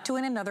are not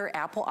doing another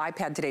Apple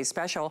iPad Today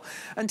special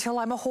until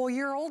I'm a whole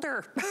year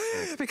older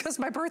because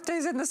my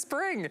birthday's in the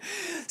spring.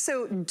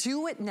 So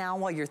do it now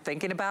while you're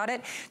thinking about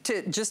it.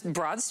 To just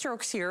broad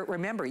strokes here,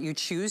 remember, you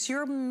choose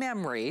your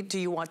memory. Do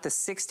you want the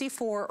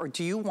 64 or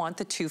do you want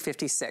the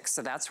 256?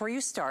 So that's where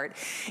you start.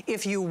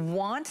 If you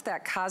want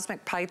that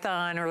cosmic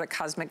python or the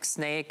cosmic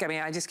snake, I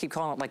mean, I just keep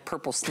calling it like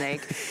purple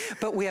snake,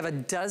 but we have a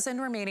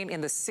dozen remaining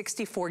in the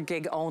 64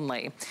 gig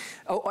only.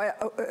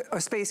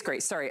 Space gray,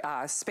 sorry,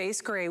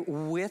 space gray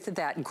with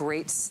that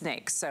great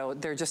snake. So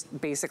they're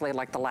just basically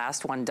like the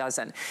last 1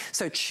 dozen.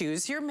 So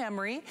choose your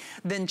memory,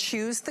 then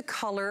choose the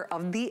color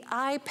of the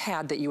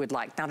iPad that you would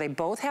like. Now they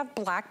both have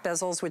black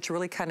bezels, which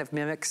really kind of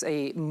mimics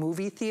a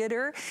movie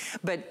theater,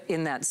 but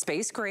in that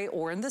space gray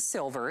or in the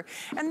silver.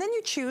 And then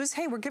you choose,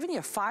 hey, we're giving you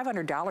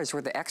 $500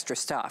 worth of extra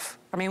stuff.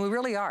 I mean, we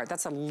really are.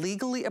 That's a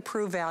legally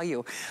approved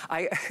value.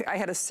 I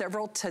had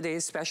several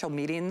today's special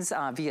meetings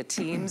via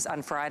Teams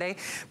on Friday.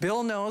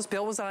 Bill knows,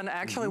 Bill was on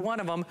actually one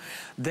of them.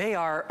 They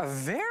are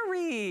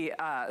very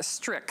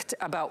strict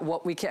about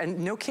what we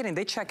can. No kidding,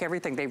 they check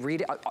everything. They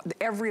read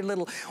every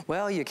little,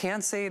 well, you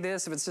can't say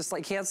this if it's just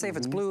like, can't say if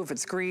it's blue, if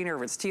it's green, or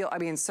if it's teal. I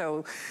mean,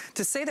 so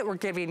to say that we're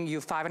giving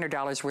you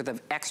 $500 worth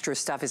of extra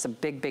stuff is a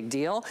big, big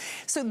deal.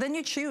 So then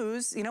you choose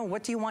choose, you know,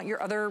 what do you want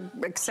your other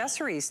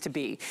accessories to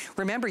be?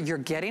 Remember, you're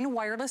getting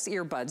wireless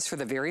earbuds for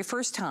the very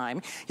first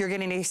time. You're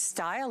getting a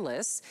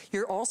stylus.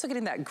 You're also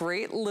getting that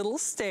great little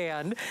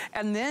stand.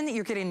 And then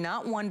you're getting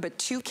not one, but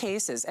 2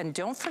 cases. And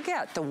don't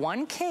forget, the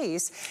one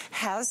case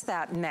has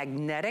that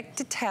magnetic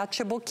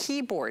detachable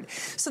keyboard.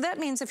 So that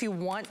means if you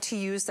want to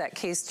use that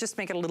case, just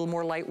make it a little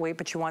more lightweight,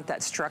 but you want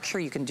that structure,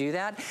 you can do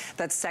that.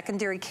 That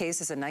secondary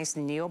case is a nice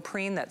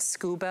neoprene, that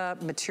scuba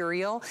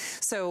material.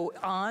 So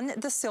on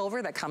the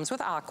silver that comes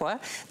with aqua,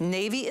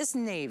 navy is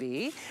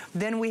navy.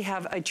 Then we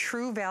have a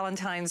true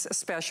Valentine's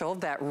special,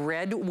 that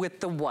red with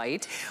the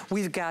white.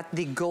 We've got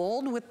the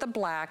gold with the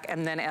black,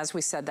 and then as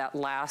we said, that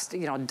last,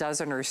 you know,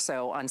 dozen or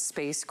so on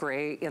space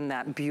gray in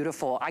that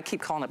beautiful, I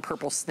keep calling it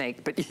purple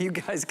snake, but you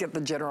guys get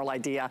the general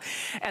idea.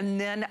 And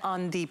then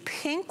on the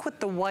pink with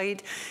the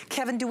white,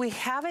 Kevin, do we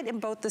have it in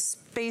both the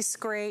space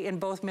gray in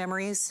both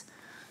memories?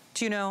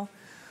 Do you know?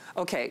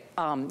 Okay,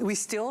 we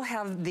still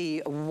have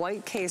the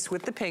white case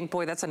with the pink.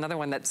 Boy, that's another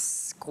one that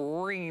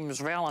screams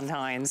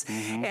Valentine's.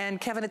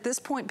 And Kevin, at this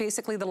point,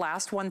 basically the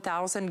last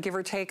 1,000, give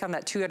or take, on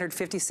that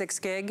 256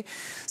 gig.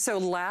 So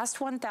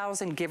last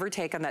 1,000, give or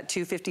take, on that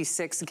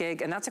 256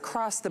 gig, and that's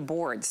across the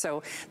board.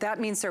 So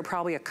that means there are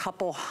probably a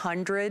couple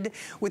hundred,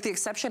 with the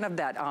exception of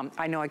that,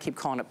 I know I keep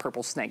calling it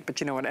purple snake, but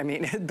you know what I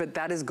mean, but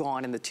that is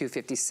gone in the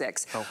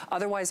 256.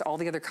 Otherwise, all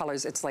the other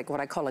colors, it's like what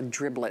I call a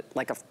driblet,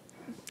 like a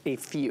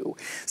few.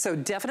 So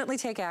definitely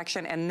take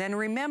action. And then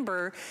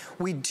remember,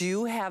 we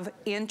do have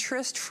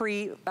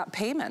interest-free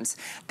payments.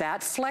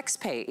 That flex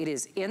pay, it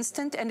is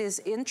instant and is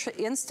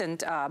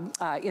instant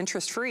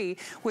interest-free,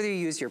 whether you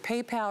use your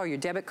PayPal or your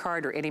debit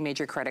card or any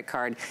major credit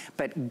card.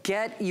 But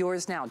get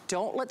yours now.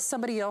 Don't let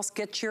somebody else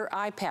get your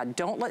iPad.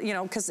 Don't let, you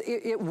know, because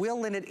it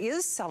will and it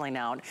is selling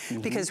out,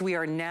 because we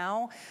are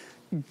now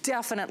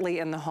definitely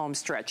in the home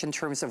stretch in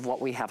terms of what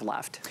we have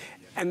left.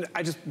 And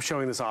I just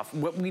showing this off.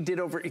 What we did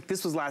over,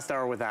 this was last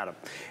hour with Adam.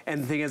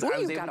 And the thing is, I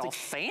was able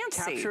to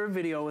capture a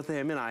video with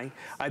him and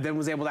I then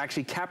was able to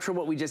actually capture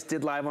what we just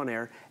did live on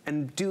air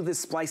and do this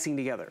splicing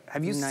together.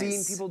 Have you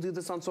seen people do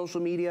this on social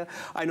media?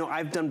 I know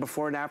I've done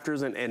before and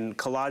afters and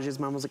collages.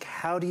 Mom was like,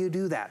 how do you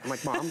do that? I'm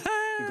like, Mom,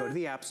 you go to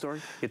the App Store,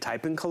 you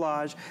type in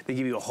collage, they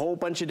give you a whole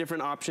bunch of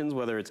different options,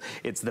 whether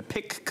it's the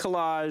pick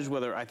collage,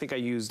 whether I think I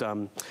used,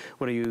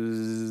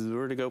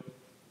 where to go?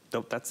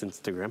 Nope, that's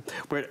Instagram.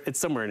 Where it's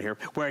somewhere in here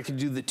where I could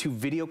do the 2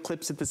 video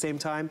clips at the same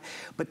time.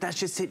 But that's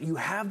just it. You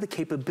have the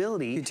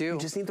capability. You do. You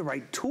just need the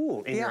right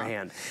tool in your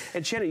hand.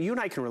 And Shannon, you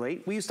and I can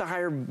relate. We used to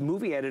hire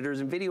movie editors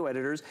and video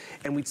editors,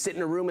 and we'd sit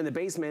in a room in the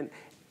basement.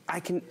 I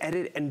can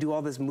edit and do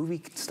all this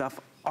movie stuff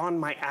on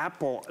my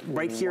Apple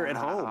right here at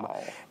home,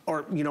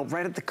 or you know,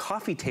 right at the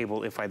coffee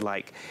table if I'd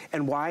like.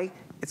 And why?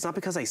 It's not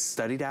because I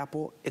studied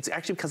Apple, it's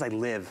actually because I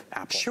live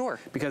Apple. Sure.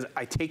 Because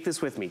I take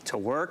this with me to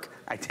work,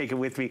 I take it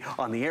with me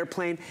on the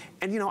airplane,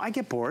 and you know, I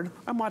get bored.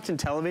 I'm watching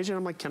television,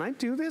 I'm like, can I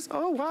do this?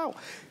 Oh, wow.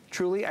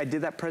 Truly, I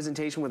did that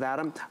presentation with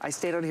Adam. I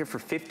stayed out here for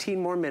 15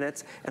 more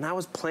minutes, and I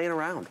was playing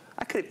around.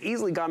 I could have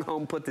easily gone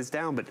home, put this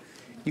down, but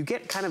you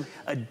get kind of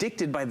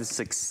addicted by the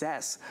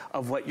success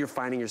of what you're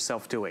finding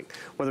yourself doing.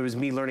 Whether it was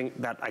me learning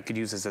that I could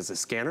use this as a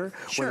scanner,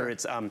 whether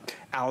it's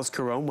Alice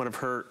Carone, one of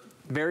her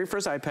very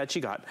first iPad she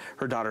got,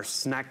 her daughter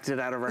snacked it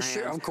out of her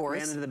hands,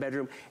 ran into the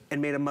bedroom,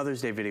 and made a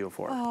Mother's Day video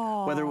for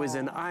her. Whether it was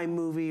an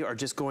iMovie or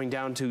just going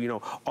down to, you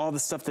know, all the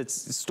stuff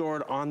that's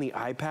stored on the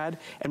iPad.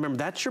 And remember,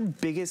 that's your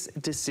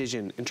biggest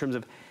decision in terms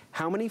of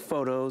how many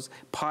photos,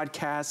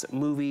 podcasts,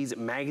 movies,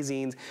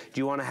 magazines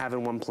do you want to have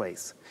in one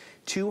place.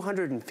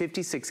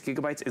 256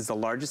 gigabytes is the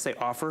largest they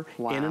offer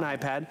in an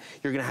iPad.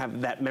 You're gonna have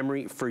that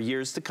memory for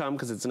years to come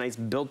because it's a nice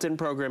built-in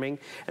programming.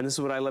 And this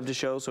is what I love to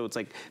show. So it's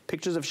like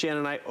pictures of Shannon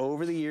and I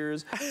over the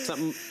years,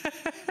 something.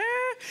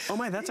 Oh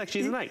my, that's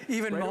actually tonight.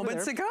 Even right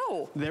moments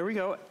ago. There we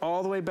go,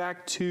 all the way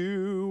back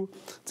to,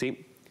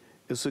 see,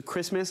 it was the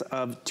Christmas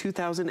of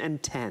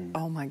 2010.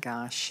 Oh my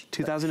gosh.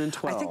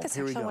 2012. I think that's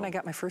actually when I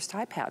got my first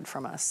iPad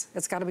from us.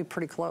 It's got to be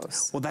pretty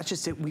close. Well, that's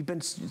just it.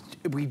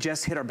 We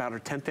just hit about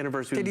our 10th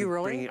anniversary. Did you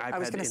really? I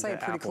was going to say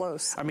pretty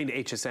close. I mean,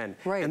 HSN.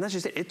 Right. And that's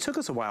just it. It took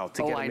us a while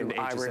to get them into HSN.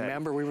 I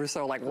remember we were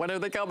so like, when are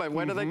they coming?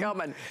 When are they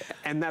coming?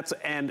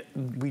 And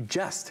we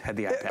just had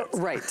the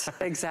iPads. Right.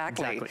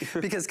 Exactly.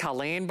 Because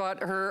Colleen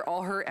bought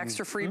all her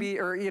extra freebie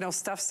or, you know,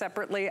 stuff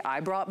separately. I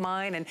brought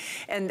mine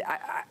and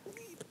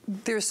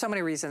there's so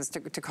many reasons to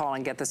call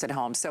and get this at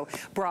home. So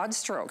broad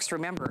strokes,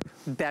 remember,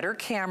 better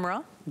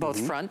camera, both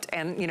front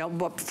and, you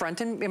know,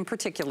 front in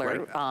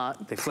particular.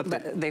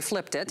 They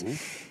flipped it.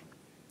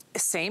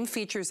 Same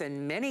features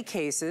in many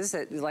cases,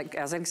 like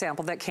as an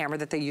example, that camera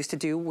that they used to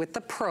do with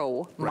the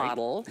Pro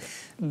model.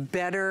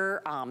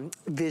 Better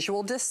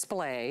visual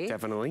display.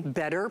 Definitely.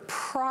 Better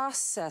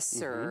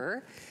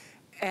processor.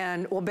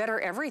 And well, better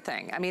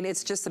everything. I mean,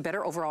 it's just a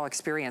better overall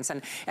experience.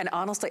 And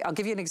honestly, I'll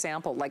give you an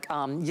example. Like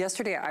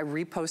yesterday, I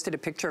reposted a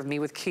picture of me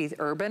with Keith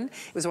Urban.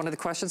 It was one of the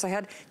questions I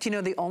had. Do you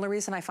know the only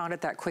reason I found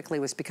it that quickly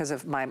was because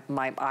of my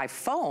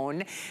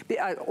iPhone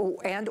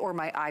and or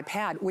my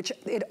iPad, which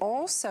it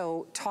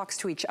also talks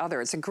to each other.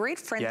 It's a great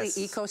friendly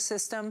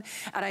ecosystem.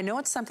 And I know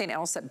it's something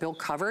else that Bill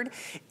covered.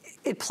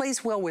 it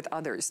plays well with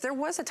others. There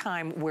was a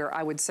time where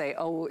I would say,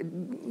 oh, it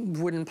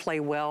wouldn't play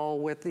well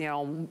with, you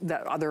know,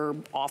 that other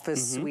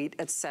office suite,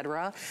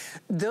 etc.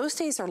 Those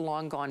days are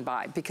long gone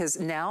by because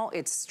now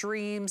it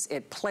streams,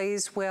 it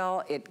plays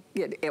well,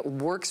 it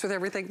works with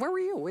everything. Where were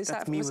you?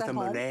 That's me with a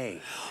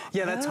Monet.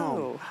 Yeah, that's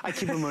home. I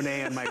keep a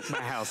Monet in my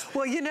house.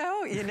 Well, you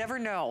know, you never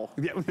know,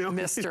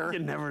 mister. You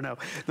never know.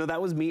 No,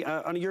 that was me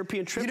on a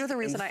European trip. You know the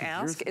reason I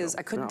ask is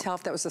I couldn't tell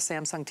if that was a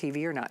Samsung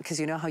TV or not, because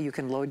you know how you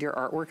can load your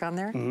artwork on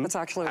there? That's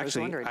actually what I was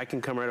wondering. I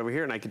can come right over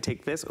here and I can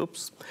take this.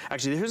 Oops.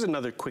 Actually, here's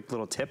another quick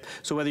little tip.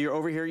 So whether you're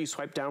over here, you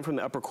swipe down from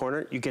the upper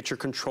corner, you get your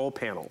control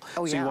panel.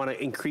 Oh, so you want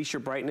to increase your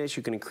brightness,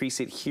 you can increase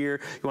it here.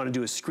 You want to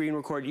do a screen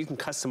record, you can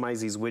customize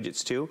these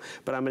widgets too.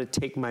 But I'm going to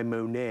take my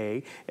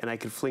Monet and I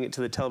can fling it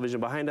to the television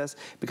behind us,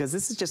 because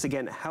this is just,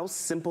 again, how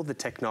simple the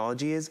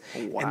technology is.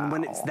 Wow. And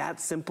when it's that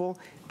simple,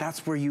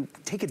 that's where you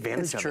take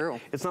advantage of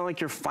it. It's not like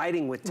you're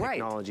fighting with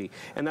technology. Right.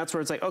 And that's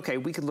where it's like, okay,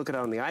 we could look at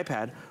it on the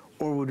iPad,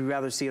 or would we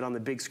rather see it on the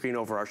big screen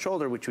over our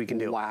shoulder, which we can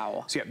do.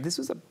 Wow. So yeah, this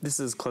is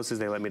as close as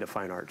they let me to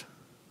fine art.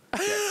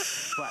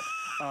 Yes.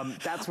 But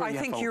that's where I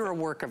think you're a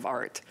work of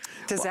art.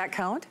 Does that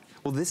count?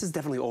 Well, this is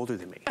definitely older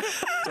than me.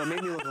 So it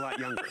made me look a lot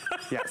younger.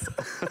 Yes.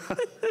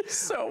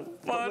 So funny.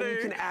 But when you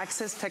can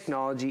access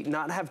technology,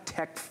 not have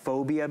tech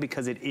phobia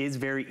because it is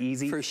very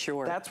easy. For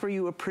sure. That's where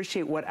you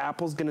appreciate what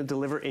Apple's going to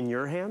deliver in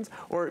your hands,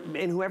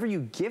 and whoever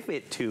you give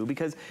it to,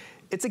 because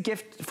it's a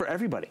gift for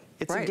everybody.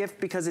 It's a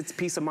gift because it's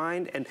peace of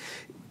mind. And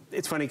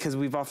it's funny because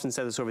we've often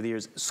said this over the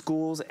years,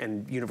 schools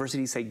and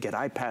universities say get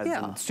iPads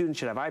and students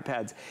should have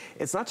iPads.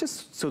 It's not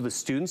just so the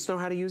students know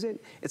how to use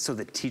it, it's so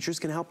the teachers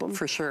can help them.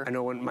 For sure. I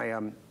know when my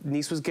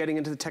niece was getting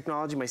into the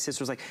technology, my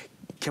sister was like,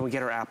 can we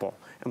get her Apple?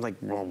 I'm like,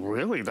 well,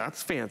 really?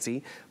 That's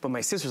fancy. But my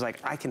sister's like,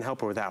 I can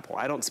help her with Apple.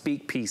 I don't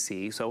speak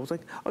PC. So I was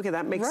like, okay,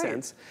 that makes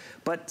sense.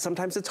 But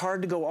sometimes it's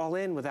hard to go all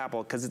in with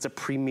Apple because it's a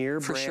premier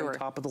brand,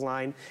 top of the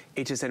line.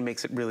 HSN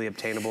makes it really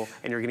obtainable,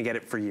 and you're going to get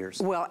it for years.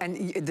 Well,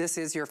 and this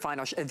is your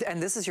final,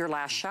 and this is your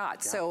last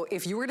shot. Yeah. So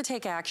if you were to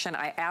take action,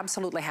 I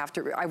absolutely have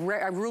to, I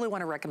really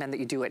want to recommend that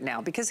you do it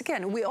now. Because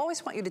again, we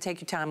always want you to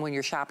take your time when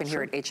you're shopping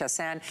here at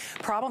HSN.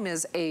 Problem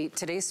is,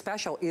 today's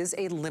special is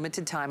a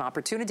limited time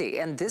opportunity,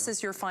 and this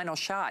is your final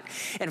shot.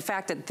 In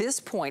fact, at this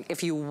point,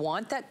 if you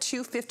want that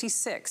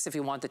 256, if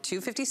you want the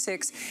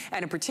 256,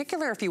 and in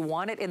particular, if you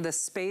want it in the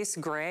space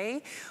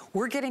gray,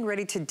 we're getting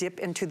ready to dip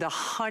into the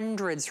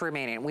hundreds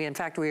remaining. In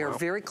fact, we are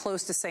very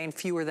close to saying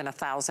fewer than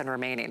 1,000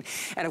 remaining.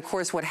 And of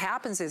course, what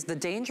happens is the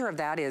danger of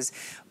that is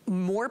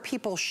more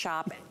people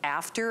shop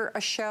after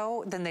a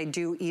show than they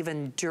do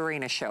even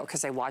during a show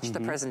because they watch the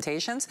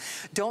presentations.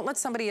 Don't let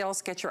somebody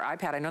else get your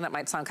iPad. I know that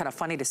might sound kind of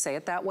funny to say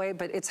it that way,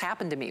 but it's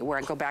happened to me where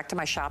I go back to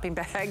my shopping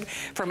bag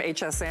from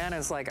HSN and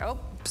it's like, oh,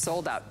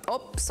 sold out.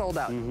 Oh, sold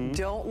out.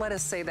 Don't let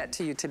us say that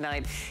to you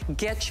tonight.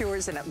 Get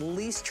yours and at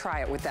least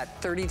try it with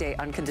that 30-day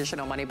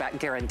unconditional money-back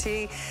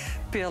guarantee.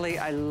 Billy,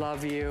 I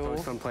love you. It's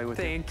always fun playing with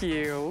you. Thank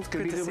you. It's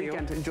going to be a good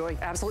weekend. Enjoy.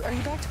 Absolutely. Are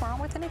you back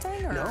tomorrow with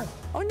anything? Or? No.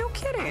 Oh, no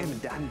kidding.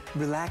 I'm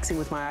relaxing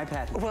with my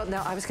iPad. Well,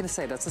 now I was going to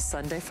say that's a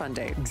Sunday fun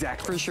day.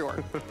 Exactly. For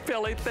sure.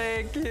 Billy,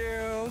 thank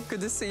you.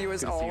 Good to see you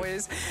as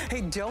always. Hey,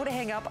 don't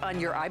hang up on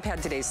your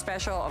iPad. Today's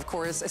special, of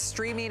course,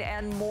 streaming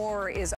and more is